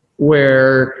organization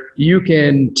where you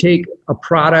can take a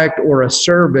product or a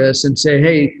service and say,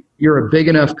 hey, you're a big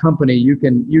enough company, you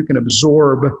can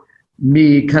absorb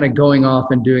me kind of going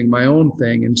off and doing my own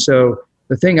thing. And so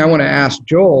the thing I want to ask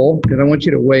Joel, because I want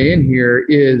you to weigh in here,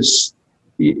 is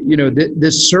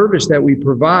this service that we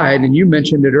provide, and you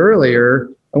mentioned it earlier.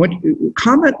 I want you to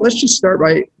comment. Let's just start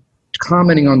by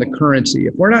commenting on the currency.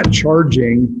 If we're not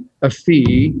charging a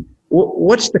fee,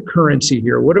 what's the currency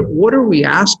here? What are we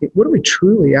asking? What are we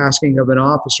truly asking of an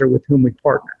officer with whom we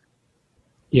partner?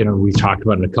 We've talked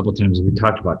about it a couple of times. We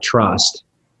talked about trust.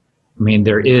 I mean,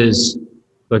 there is,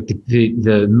 like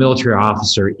the military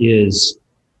officer is,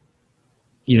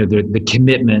 the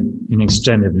commitment and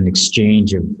extent of an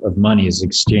exchange of money is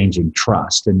exchanging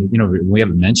trust. And, we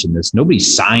haven't mentioned this. Nobody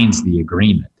signs the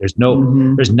agreement. There's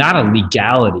not a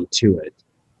legality to it.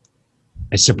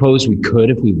 I suppose we could,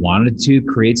 if we wanted to,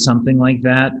 create something like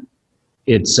that.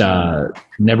 It's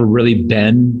never really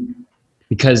been,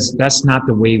 because that's not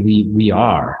the way we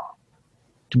are.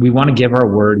 We want to give our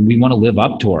word. We want to live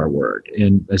up to our word.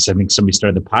 And as I think somebody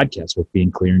started the podcast with,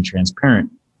 being clear and transparent.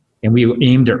 And we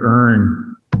aim to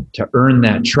earn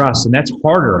that trust. And that's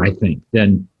harder, I think,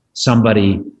 than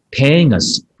somebody paying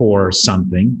us for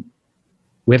something.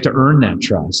 We have to earn that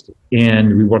trust.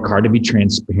 And we work hard to be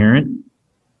transparent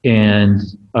and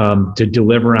to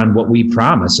deliver on what we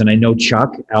promise. And I know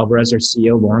Chuck Alvarez, our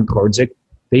CEO, Lauren Kordzik,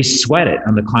 they sweat it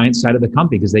on the client side of the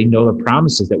company because they know the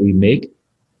promises that we make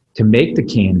to make the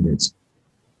candidates.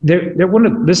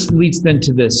 This leads then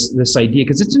to this idea,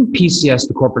 because it's in PCS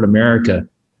to corporate America,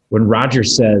 when Roger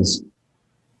says,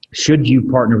 should you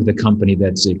partner with a company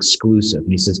that's exclusive?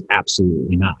 And he says,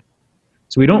 absolutely not.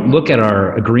 So we don't look at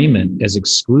our agreement as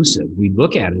exclusive. We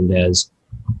look at it as,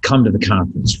 come to the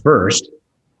conference first.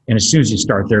 And as soon as you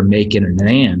start there, make it an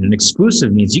and. And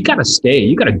exclusive means you got to stay.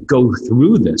 You got to go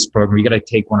through this program. You got to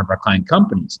take one of our client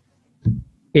companies.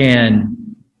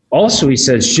 And also, he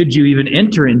says, should you even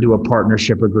enter into a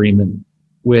partnership agreement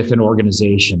with an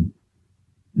organization?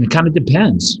 And it kind of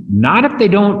depends. Not if they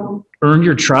don't earn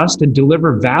your trust and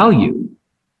deliver value.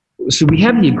 So we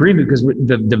have the agreement because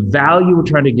the value we're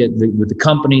trying to get with the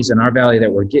companies and our value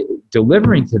that we're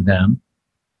delivering to them.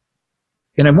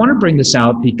 And I want to bring this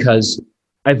out because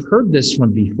I've heard this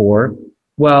one before.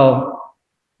 Well,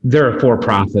 they're a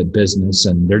for-profit business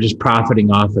and they're just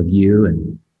profiting off of you,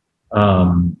 and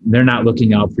they're not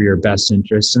looking out for your best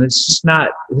interests. And it's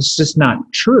just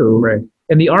not true. Right.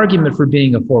 And the argument for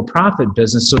being a for-profit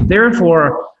business, so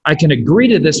therefore I can agree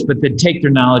to this, but then take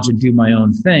their knowledge and do my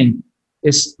own thing,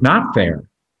 is not fair.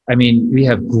 I mean, we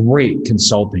have great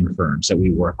consulting firms that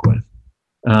we work with.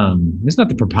 It's not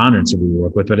the preponderance that we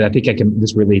work with, but I think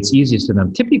this relates easiest to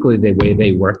them. Typically, the way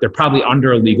they work, they're probably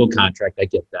under a legal contract. I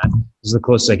get that. This is the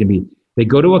closest I can be. They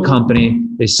go to a company,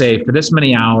 they say, for this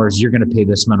many hours, you're going to pay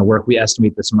this amount of work. We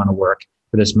estimate this amount of work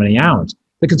for this many hours.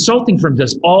 The consulting firm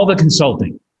does all the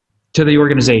consulting to the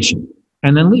organization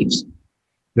and then leaves.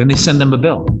 Then they send them a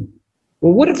bill.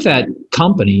 Well, what if that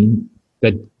company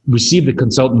that received the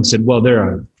consultant said, well,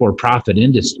 they're a for-profit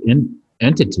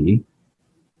entity,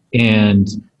 and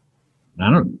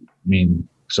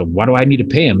so why do I need to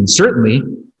pay them? And certainly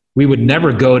we would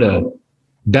never go to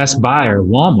Best Buy or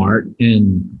Walmart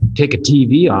and take a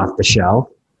TV off the shelf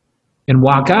and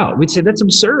walk out. We'd say that's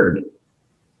absurd.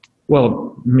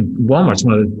 Well, Walmart's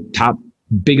one of the top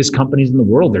biggest companies in the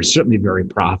world. They're certainly very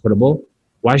profitable.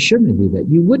 Why shouldn't they do that?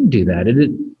 You wouldn't do that.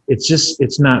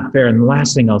 It's not fair. And the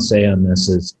last thing I'll say on this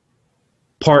is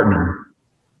partner.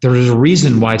 There's a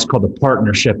reason why it's called a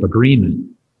partnership agreement.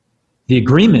 The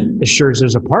agreement assures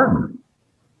there's a partner.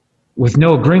 With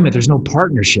no agreement, there's no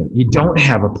partnership. You don't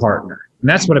have a partner. And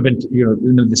that's what I've been,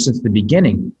 since the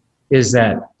beginning, is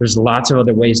that there's lots of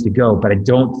other ways to go, but I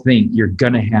don't think you're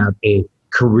going to have a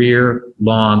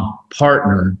career-long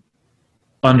partner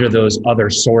under those other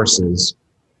sources.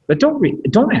 But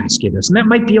don't ask you this, and that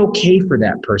might be okay for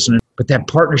that person, but that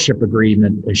partnership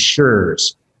agreement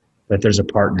assures that there's a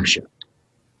partnership.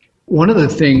 One of the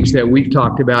things that we've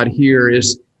talked about here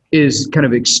is kind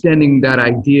of extending that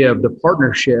idea of the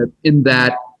partnership, in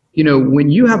that, when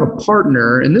you have a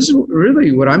partner, and this is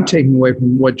really what I'm taking away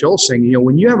from what Joel's saying,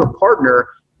 when you have a partner,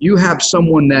 you have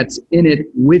someone that's in it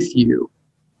with you.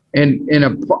 And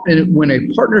when a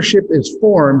partnership is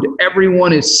formed,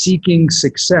 everyone is seeking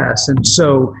success. And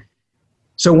so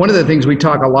one of the things we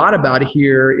talk a lot about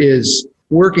here is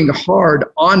working hard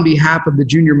on behalf of the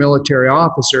junior military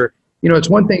officer. It's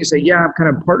one thing to say, yeah, I'm kind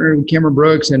of partnering with Cameron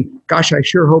Brooks, and gosh, I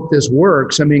sure hope this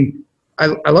works. I mean,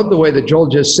 I love the way that Joel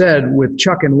just said with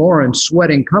Chuck and Lauren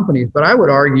sweating companies, but I would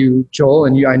argue, Joel,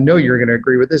 and I know you're going to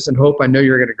agree with this, and Hope, I know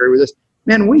you're going to agree with this,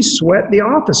 man, we sweat the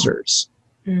officers.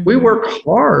 Mm-hmm. We work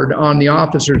hard on the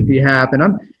officers' behalf, and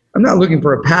I'm not looking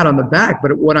for a pat on the back,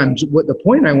 but what the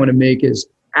point I want to make is,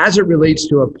 as it relates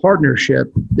to a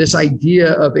partnership, this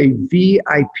idea of a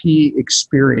VIP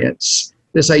experience,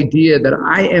 this idea that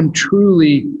I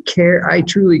truly care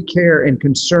and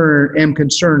am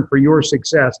concerned for your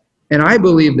success. And I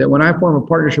believe that when I form a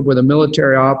partnership with a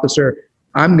military officer,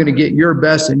 I'm going to get your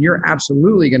best, and you're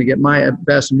absolutely going to get my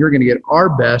best, and you're going to get our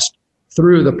best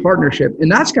through the partnership. And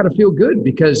that's got to feel good,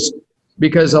 because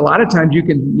a lot of times you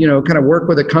can, kind of work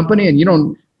with a company, and you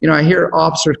don't, I hear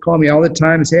officers call me all the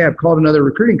time and say, hey, I've called another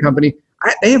recruiting company.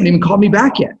 They haven't even called me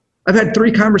back yet. I've had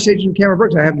 3 conversations with Cameron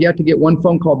Brooks. I have yet to get one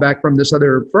phone call back from this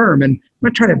other firm. And I'm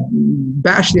not trying to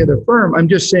bash the other firm. I'm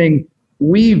just saying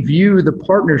we view the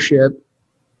partnership,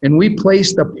 and we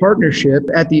place the partnership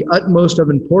at the utmost of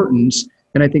importance.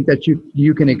 And I think that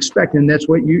you can expect, and that's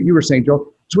what you were saying,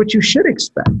 Joel, it's what you should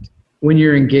expect when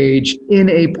you're engaged in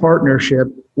a partnership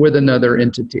with another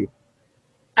entity.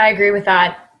 I agree with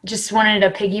that. Just wanted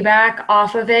to piggyback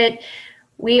off of it.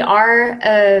 We are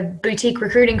a boutique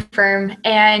recruiting firm,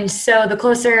 and so the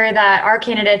closer that our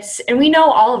candidates, and we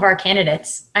know all of our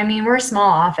candidates, I mean, we're a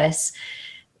small office.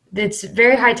 It's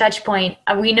very high touch point.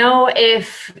 We know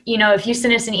if you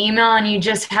send us an email and you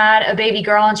just had a baby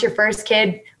girl and it's your first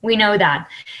kid, we know that.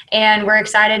 And we're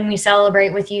excited, and we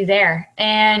celebrate with you there.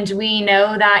 And we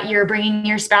know that you're bringing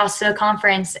your spouse to a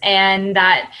conference, and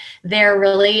that they're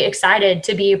really excited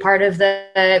to be a part of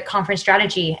the conference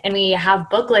strategy. And we have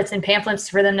booklets and pamphlets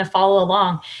for them to follow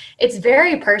along. It's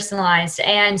very personalized.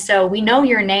 And so we know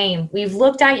your name. We've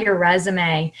looked at your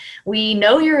resume. We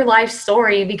know your life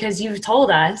story because you've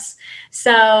told us.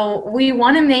 So we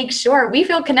want to make sure we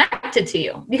feel connected to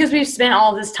you because we've spent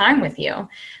all this time with you.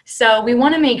 So we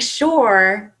want to make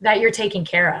sure that you're taken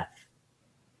care of.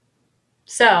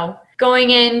 So going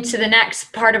into the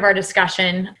next part of our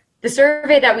discussion, the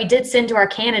survey that we did send to our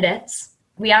candidates,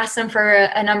 we asked them for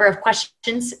a number of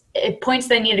questions, points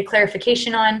they needed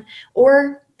clarification on,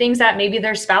 or things that maybe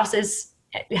their spouses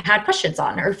had questions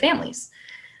on, or families.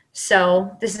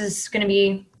 So this is going to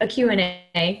be a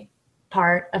Q&A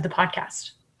part of the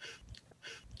podcast.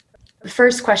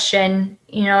 First question,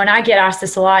 and I get asked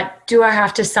this a lot, do I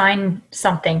have to sign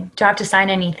something? Do I have to sign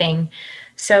anything?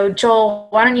 So Joel,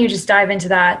 why don't you just dive into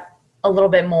that a little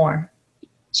bit more?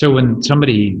 So when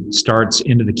somebody starts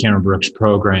into the Cameron Brooks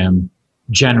program,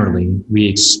 generally we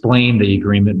explain the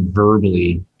agreement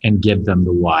verbally and give them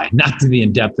the why. Not to the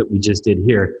in-depth that we just did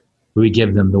here, but we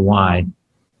give them the why.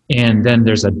 And then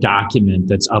there's a document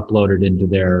that's uploaded into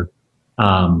their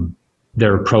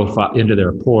profile, into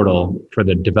their portal for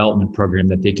the development program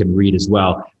that they can read as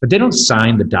well. But they don't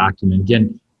sign the document.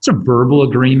 Again, it's a verbal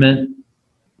agreement.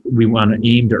 We want to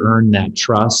aim to earn that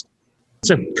trust. It's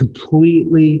a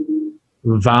completely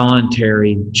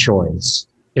voluntary choice.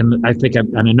 And I think,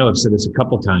 and I know I've said this a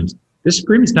couple times, this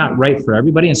agreement's not right for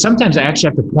everybody. And sometimes I actually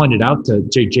have to point it out to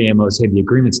JMOs, hey, the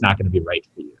agreement's not going to be right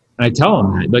for you. And I tell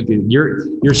them that, look,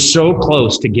 you're so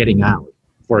close to getting out,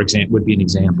 for example, would be an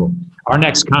example. Our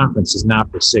next conference is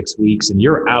not for 6 weeks, and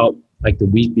you're out like the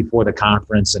week before the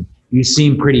conference, and you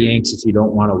seem pretty anxious, you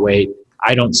don't want to wait.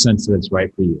 I don't sense that it's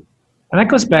right for you. And that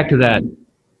goes back to that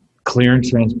clear and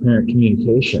transparent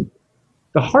communication.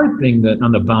 The hard thing that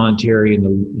on the voluntary and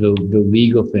the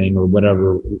legal thing, or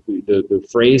whatever the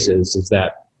phrase is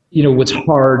that, what's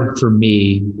hard for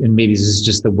me, and maybe this is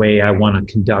just the way I want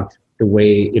to conduct the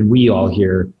way, and we all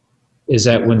here, is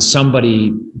that when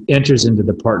somebody enters into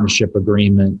the partnership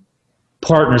agreement,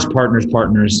 partners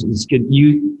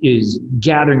is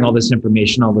gathering all this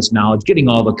information, all this knowledge, getting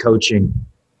all the coaching,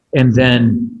 and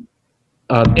then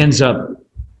ends up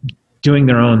doing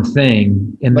their own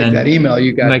thing. And like then that email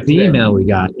you got, like the email we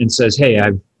got, and says, "Hey,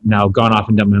 I've now gone off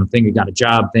and done my own thing. I got a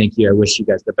job. Thank you. I wish you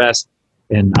guys the best,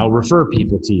 and I'll refer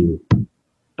people to you."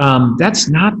 That's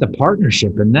not the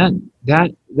partnership, and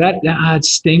that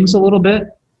stings a little bit.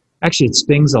 Actually, it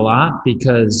stings a lot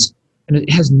because, and it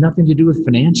has nothing to do with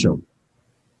financial.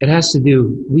 It has to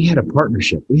do, we had a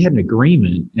partnership, we had an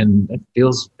agreement, and I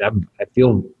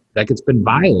feel like it's been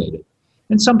violated.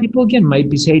 And some people, again, might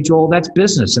be say, "Joel, that's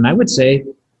business." And I would say,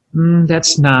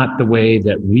 that's not the way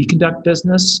that we conduct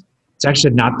business. It's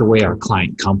actually not the way our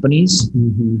client companies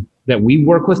that we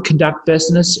work with conduct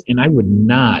business. And I would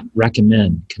not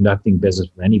recommend conducting business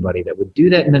with anybody that would do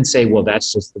that and then say, "Well,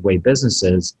 that's just the way business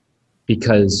is,"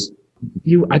 because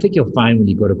I think you'll find when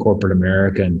you go to corporate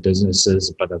America and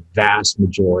businesses, but the vast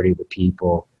majority of the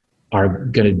people are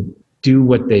going to do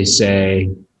what they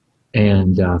say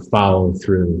and follow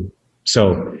through.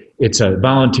 So it's a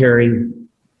voluntary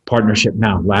partnership.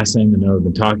 Now, last thing, I know I've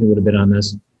been talking a little bit on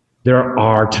this. There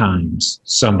are times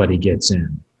somebody gets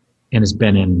in and has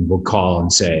been in and will call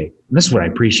and say, and this is what I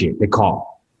appreciate. They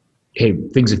call, "Hey,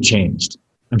 things have changed.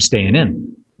 I'm staying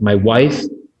in. My wife,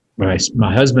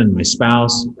 my husband, my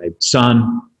spouse, my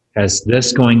son has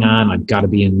this going on. I've got to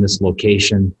be in this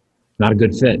location. Not a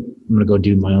good fit. I'm going to go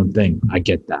do my own thing." I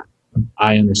get that.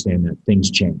 I understand that things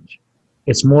change.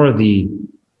 It's more of the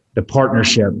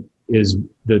partnership is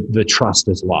the trust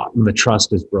is lost and the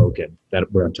trust is broken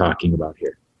that we're talking about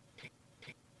here.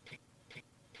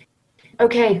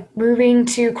 Okay, moving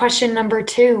to question number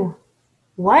 2.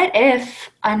 What if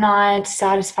I'm not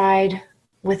satisfied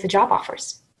with the job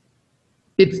offers?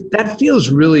 That feels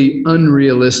really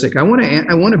unrealistic. I want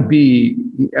to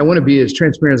be as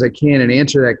transparent as I can and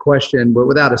answer that question, but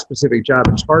without a specific job,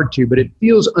 it's hard to. But it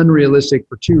feels unrealistic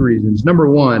for 2 reasons. Number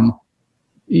one,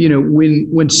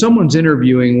 when someone's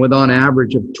interviewing with on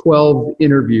average of 12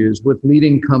 interviews with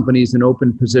leading companies in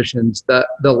open positions,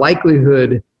 the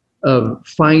likelihood of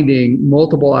finding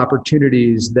multiple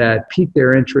opportunities that pique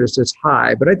their interest is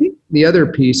high. But I think the other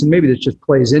piece, and maybe this just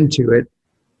plays into it,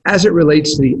 as it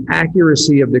relates to the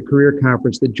accuracy of the career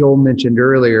conference that Joel mentioned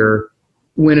earlier,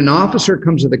 when an officer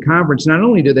comes to the conference, not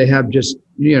only do they have just,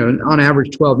 on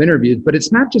average 12 interviews, but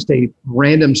it's not just a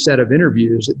random set of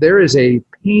interviews. There is a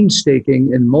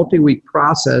painstaking and multi-week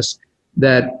process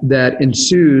that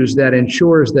ensues that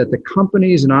ensures that the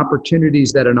companies and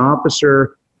opportunities that an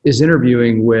officer is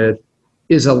interviewing with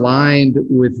is aligned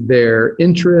with their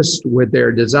interests, with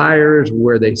their desires,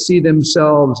 where they see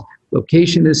themselves.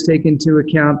 Location is taken into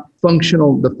account.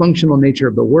 The functional nature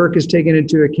of the work is taken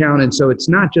into account. And so it's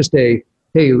not just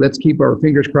hey, let's keep our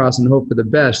fingers crossed and hope for the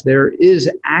best. There is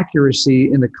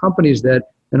accuracy in the companies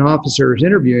that an officer is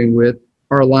interviewing with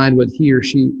are aligned with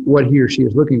what he or she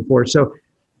is looking for. So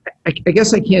I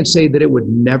guess I can't say that it would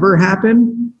never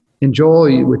happen. And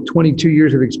Joel, with 22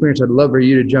 years of experience, I'd love for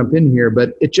you to jump in here,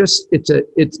 but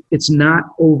it's not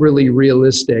overly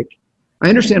realistic. I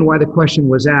understand why the question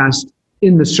was asked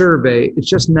in the survey. It's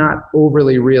just not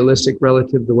overly realistic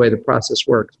relative to the way the process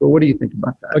works. But what do you think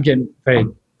about that? Again,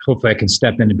 hopefully I can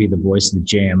step in to be the voice of the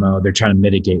JMO. They're trying to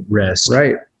mitigate risk.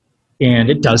 Right. And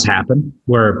it does happen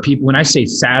where people, when I say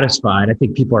satisfied, I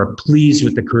think people are pleased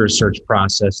with the career search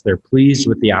process. They're pleased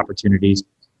with the opportunities,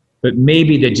 but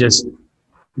maybe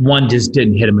one just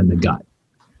didn't hit them in the gut.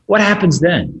 What happens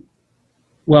then?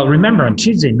 Well, remember on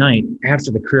Tuesday night after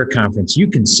the career conference, you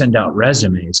can send out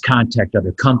resumes, contact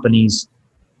other companies,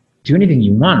 do anything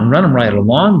you want and run them right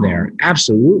along there.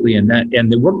 Absolutely. And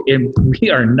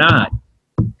we are not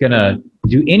going to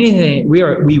do anything.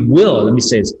 We will, let me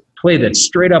say this, play that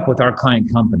straight up with our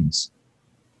client companies.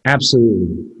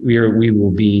 Absolutely. We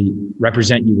will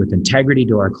represent you with integrity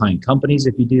to our client companies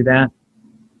if you do that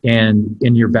and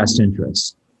in your best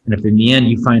interests. And if in the end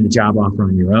you find the job offer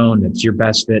on your own, that's your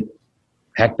best fit,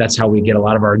 heck, that's how we get a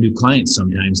lot of our new clients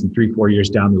sometimes. And 3-4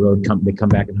 years down the road, they come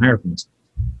back and hire from us.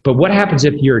 But what happens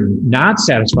if you're not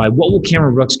satisfied? What will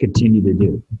Cameron Brooks continue to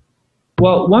do?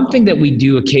 Well, one thing that we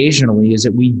do occasionally is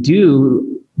that we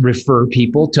do refer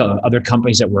people to other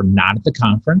companies that were not at the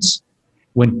conference,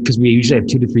 because we usually have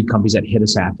 2 to 3 companies that hit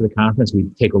us after the conference. We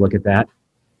take a look at that.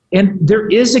 And there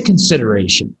is a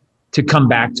consideration to come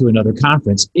back to another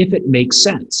conference if it makes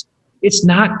sense. It's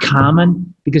not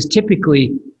common because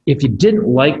typically if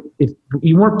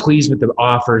you weren't pleased with the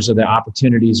offers or the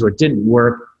opportunities or it didn't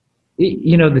work,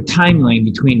 the timeline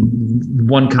between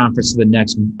one conference to the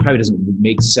next probably doesn't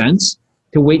make sense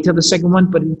to wait till the second one,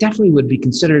 but it definitely would be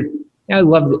considered Yeah, I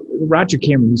love it. Roger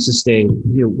Cameron used to say,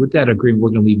 with that agreement, we're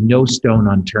going to leave no stone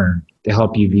unturned to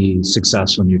help you be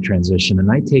successful in your transition.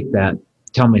 And I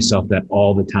tell myself that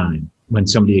all the time when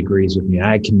somebody agrees with me.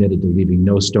 I committed to leaving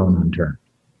no stone unturned.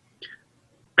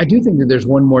 I do think that there's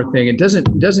one more thing. It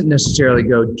doesn't necessarily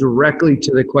go directly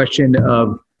to the question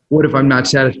of what if I'm not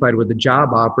satisfied with the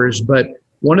job offers, but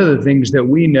one of the things that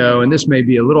we know, and this may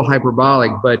be a little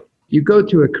hyperbolic, but you go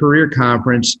to a career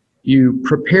conference, you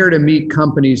prepare to meet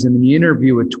companies, and then you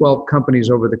interview with 12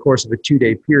 companies over the course of a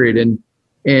 2-day period,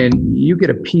 and you get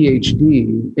a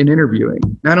PhD in interviewing.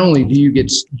 Not only do you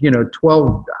get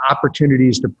 12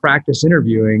 opportunities to practice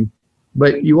interviewing,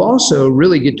 but you also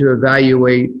really get to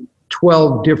evaluate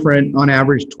 12 different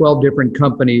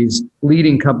companies,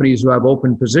 leading companies who have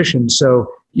open positions.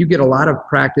 So you get a lot of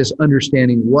practice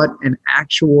understanding what an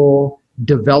actual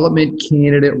development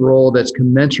candidate role that's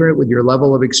commensurate with your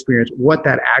level of experience, what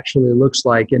that actually looks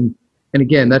like. And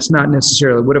again, that's not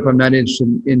necessarily what if I'm not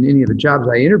interested in any of the jobs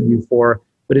I interview for,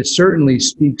 but it certainly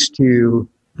speaks to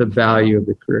the value of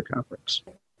the career conference.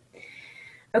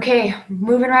 Okay,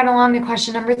 moving right along to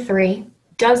question number 3.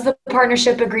 Does the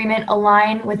partnership agreement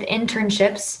align with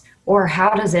internships, or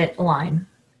how does it align?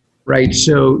 Right.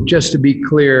 So just to be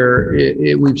clear,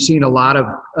 we've seen a lot of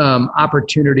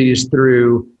opportunities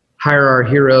through Hire Our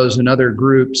Heroes and other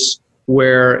groups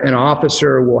where an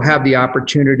officer will have the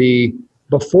opportunity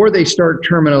before they start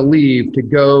terminal leave to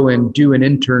go and do an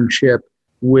internship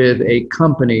with a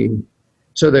company.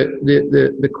 So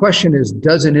the question is,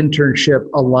 does an internship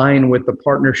align with the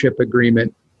partnership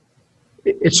agreement?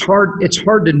 It's hard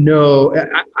to know.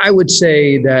 I would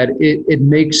say that it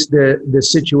makes the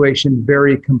situation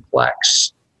very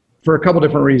complex for a couple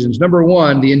different reasons. Number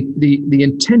one, the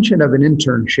intention of an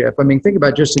internship. I mean, think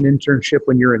about just an internship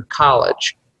when you're in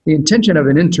college. The intention of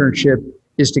an internship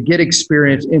is to get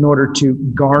experience in order to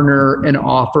garner an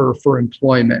offer for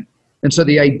employment. And so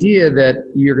the idea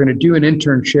that you're going to do an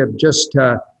internship just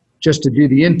to do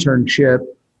the internship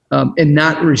and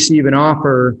not receive an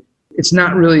offer, it's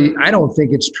not really, I don't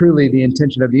think it's truly the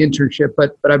intention of the internship,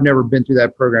 but I've never been through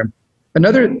that program.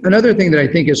 Another thing that I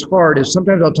think is hard is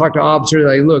sometimes I'll talk to officers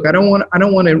like, look, I don't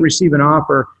want to receive an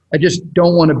offer. I just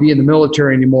don't want to be in the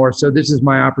military anymore. So this is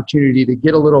my opportunity to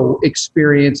get a little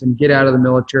experience and get out of the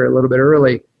military a little bit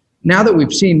early. Now that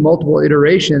we've seen multiple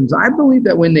iterations, I believe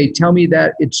that when they tell me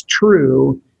that, it's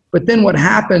true. But then what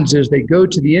happens is they go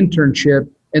to the internship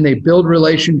and they build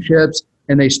relationships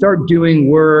and they start doing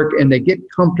work and they get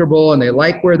comfortable and they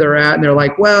like where they're at. And they're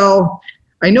like, well,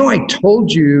 I know I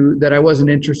told you that I wasn't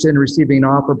interested in receiving an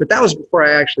offer, but that was before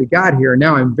I actually got here.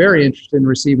 Now I'm very interested in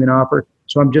receiving an offer,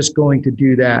 so I'm just going to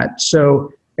do that.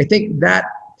 So I think that,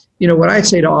 what I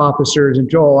say to officers, and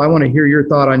Joel, I want to hear your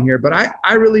thought on here, but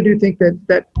I really do think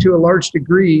that to a large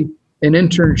degree, an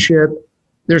internship,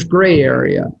 there's gray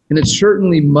area, and it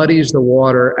certainly muddies the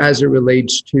water as it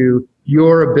relates to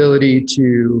your ability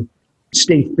to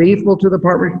stay faithful to the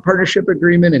partnership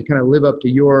agreement and kind of live up to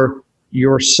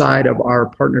your side of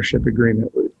our partnership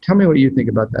agreement. Tell me what you think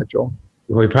about that, Joel.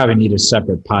 Well, we probably need a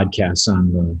separate podcast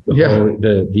on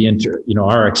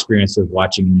our experience of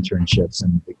watching internships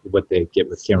and what they get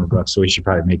with Cameron Brooks. So we should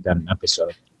probably make that an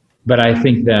episode. But I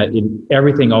think that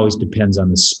everything always depends on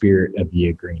the spirit of the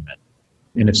agreement.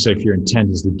 And if your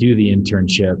intent is to do the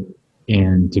internship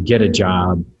and to get a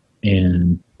job,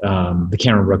 and the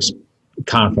Cameron Brooks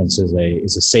conference is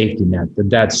a safety net, then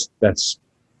that's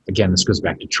again, this goes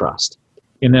back to trust.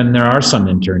 And then there are some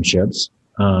internships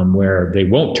where they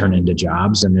won't turn into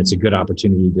jobs, and it's a good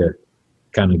opportunity to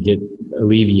kind of get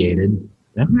alleviated.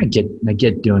 I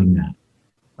get doing that.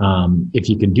 If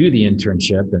you can do the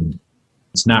internship and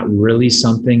it's not really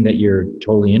something that you're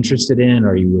totally interested in,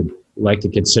 or you would like to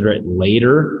consider it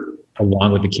later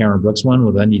along with the Cameron Brooks one,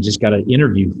 well, then you just got to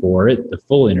interview for it, the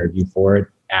full interview for it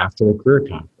after the career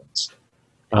conference.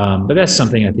 But that's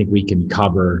something I think we can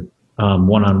cover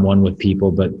one-on-one with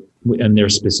people, but in their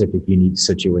specific unique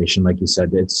situation, like you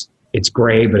said, it's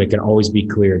gray, but it can always be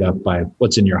cleared up by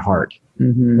what's in your heart.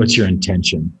 Mm-hmm. What's your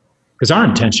intention? Because our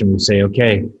intention would say,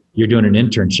 okay, you're doing an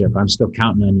internship. I'm still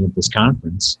counting on you at this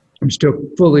conference. I'm still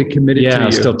fully committed to you.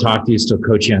 I'll still talk to you, still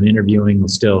coach you on interviewing. We'll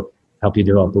still help you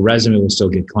develop a resume. We'll still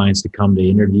get clients to come to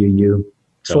interview you.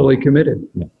 Fully committed.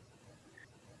 Yeah.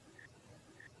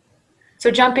 So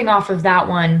jumping off of that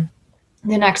one,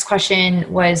 the next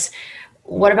question was,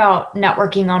 what about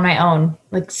networking on my own,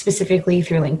 like specifically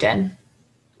through LinkedIn?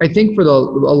 I think for a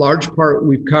large part,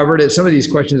 we've covered it. Some of these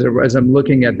questions, as I'm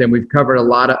looking at them, we've covered a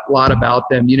lot about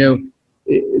them.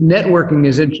 Networking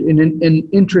is an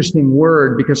interesting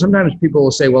word, because sometimes people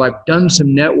will say, well, I've done some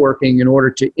networking in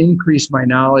order to increase my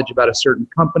knowledge about a certain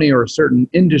company or a certain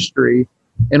industry.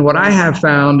 And what I have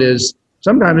found is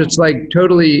sometimes it's like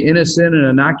totally innocent and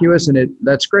innocuous, and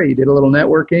that's great. You did a little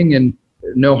networking and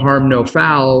no harm, no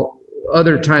foul.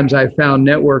 Other times I've found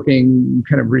networking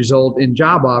kind of result in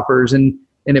job offers, and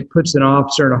it puts an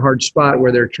officer in a hard spot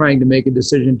where they're trying to make a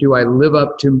decision. Do I live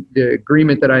up to the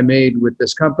agreement that I made with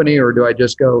this company, or do I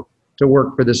just go to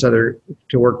work for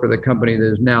the company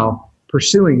that is now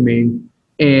pursuing me?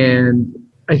 And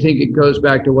I think it goes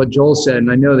back to what Joel said,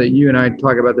 and I know that you and I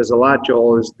talk about this a lot,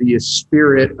 Joel, is the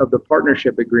spirit of the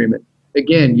partnership agreement.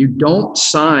 Again, you don't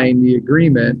sign the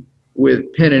agreement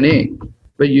with pen and ink,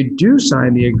 but you do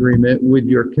sign the agreement with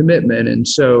your commitment. And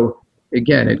so,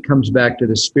 again, it comes back to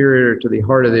the spirit or to the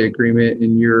heart of the agreement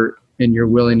and your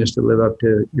willingness to live up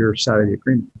to your side of the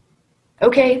agreement.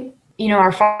 Okay.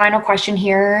 Our final question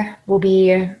here will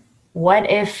be, what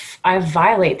if I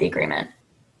violate the agreement?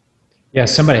 Yeah,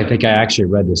 I think I actually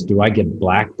read this. Do I get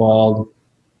blackballed?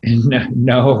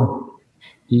 No,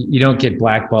 you don't get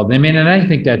blackballed. I mean, and I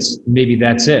think that's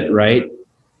it, right?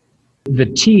 The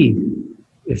teeth,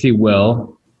 if you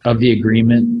will, of the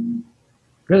agreement,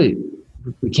 really,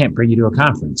 we can't bring you to a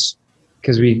conference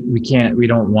because we can't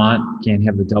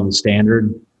have the double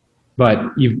standard.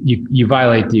 But you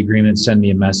violate the agreement, send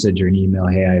me a message or an email,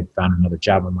 hey, I found another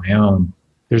job on my own.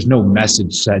 There's no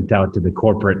message sent out to the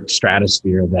corporate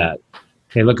stratosphere that,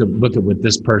 hey, look at what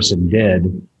this person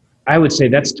did. I would say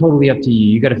that's totally up to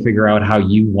you. You got to figure out how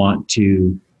you want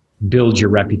to build your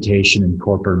reputation in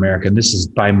corporate America. And this is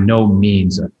by no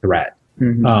means a threat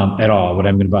at all. What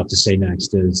I'm about to say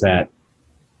next is that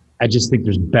I just think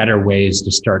there's better ways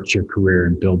to start your career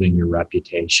in building your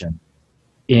reputation.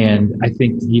 And I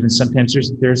think even sometimes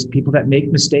there's people that make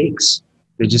mistakes.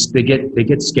 They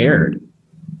get scared.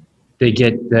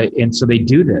 And so they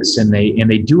do this, and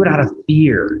they do it out of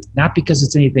fear, not because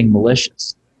it's anything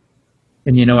malicious.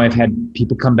 And I've had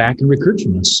people come back and recruit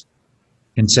from us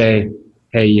and say,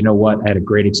 hey, you know what? I had a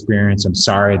great experience. I'm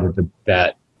sorry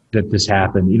that this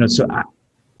happened. So I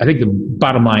think the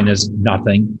bottom line is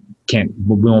nothing. We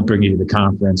won't bring you to the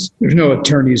conference. There's no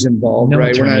attorneys involved,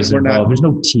 right? We're not. There's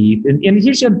no teeth. And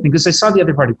here's the other thing, because I saw the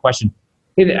other part of the question.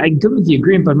 Hey, I go with the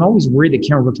agreement, but I'm always worried that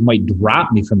Cameron Brooks might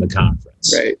drop me from the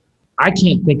conference. Right. I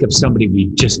can't think of somebody we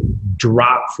just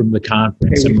dropped from the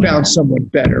conference. Hey, we found someone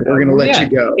better. We're going to let you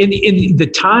go. In the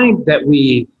time that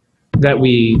we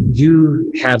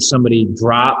do have somebody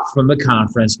drop from the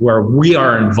conference where we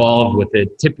are involved with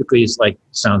it, typically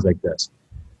sounds like this.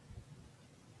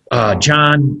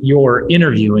 John, your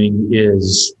interviewing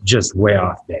is just way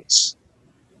off base.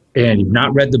 And you've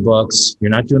not read the books. You're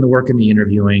not doing the work in the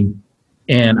interviewing.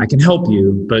 And I can help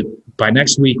you, but by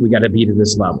next week, we got to be to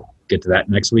this level. Get to that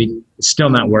next week. It's still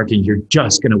not working. You're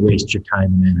just going to waste your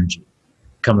time and energy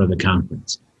coming to the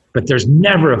conference. But there's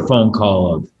never a phone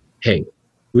call of, hey,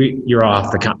 you're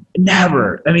off the conference.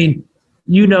 Never. I mean,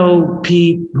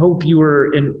 Pete, hope you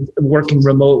were working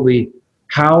remotely,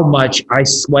 how much I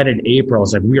sweated April.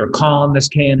 It's like, we are calling this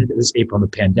candidate, this April in the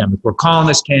pandemic. We're calling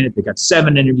this candidate. They got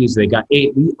 7 interviews. They got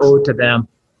 8. We owe it to them.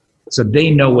 So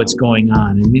they know what's going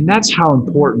on. I mean, that's how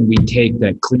important we take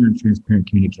that clear and transparent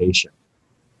communication.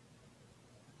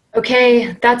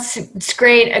 Okay, it's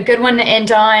great. A good one to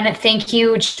end on. Thank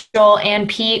you, Joel and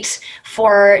Pete,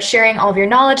 for sharing all of your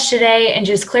knowledge today and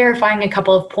just clarifying a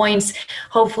couple of points.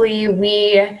 Hopefully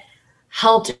we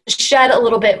helped shed a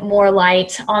little bit more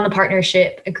light on the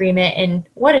partnership agreement and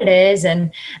what it is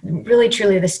and really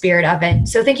truly the spirit of it.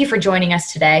 So thank you for joining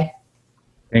us today.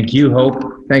 Thank you,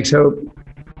 Hope. Thanks, Hope.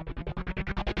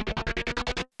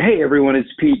 Hey, everyone,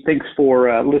 it's Pete. Thanks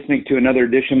for listening to another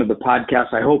edition of the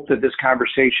podcast. I hope that this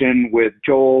conversation with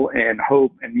Joel and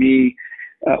Hope and me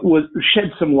was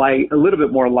shed some light, a little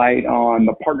bit more light on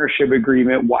the partnership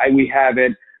agreement, why we have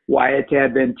it, why it's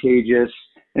advantageous,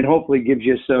 and hopefully gives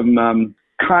you some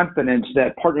confidence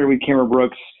that partnering with Cameron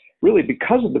Brooks, really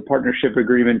because of the partnership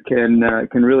agreement, can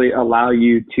really allow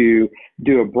you to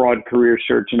do a broad career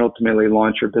search and ultimately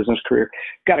launch your business career.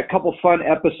 Got a couple fun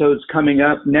episodes coming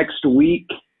up next week.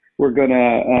 We're going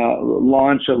to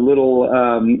launch a little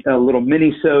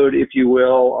mini-sode, if you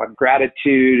will, on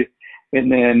gratitude. And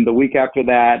then the week after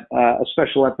that, a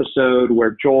special episode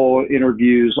where Joel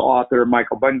interviews author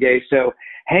Michael Bungay. So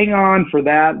hang on for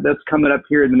that. That's coming up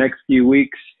here in the next few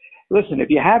weeks. Listen, if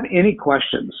you have any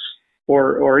questions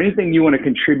or anything you want to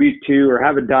contribute to or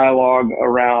have a dialogue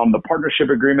around the partnership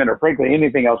agreement or frankly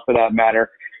anything else for that matter,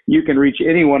 you can reach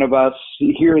any one of us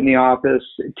here in the office,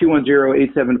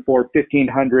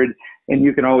 210-874-1500, and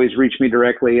you can always reach me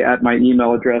directly at my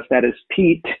email address. That is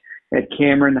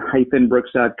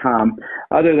pete@cameron-brooks.com.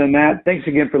 Other than that, thanks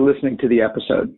again for listening to the episode.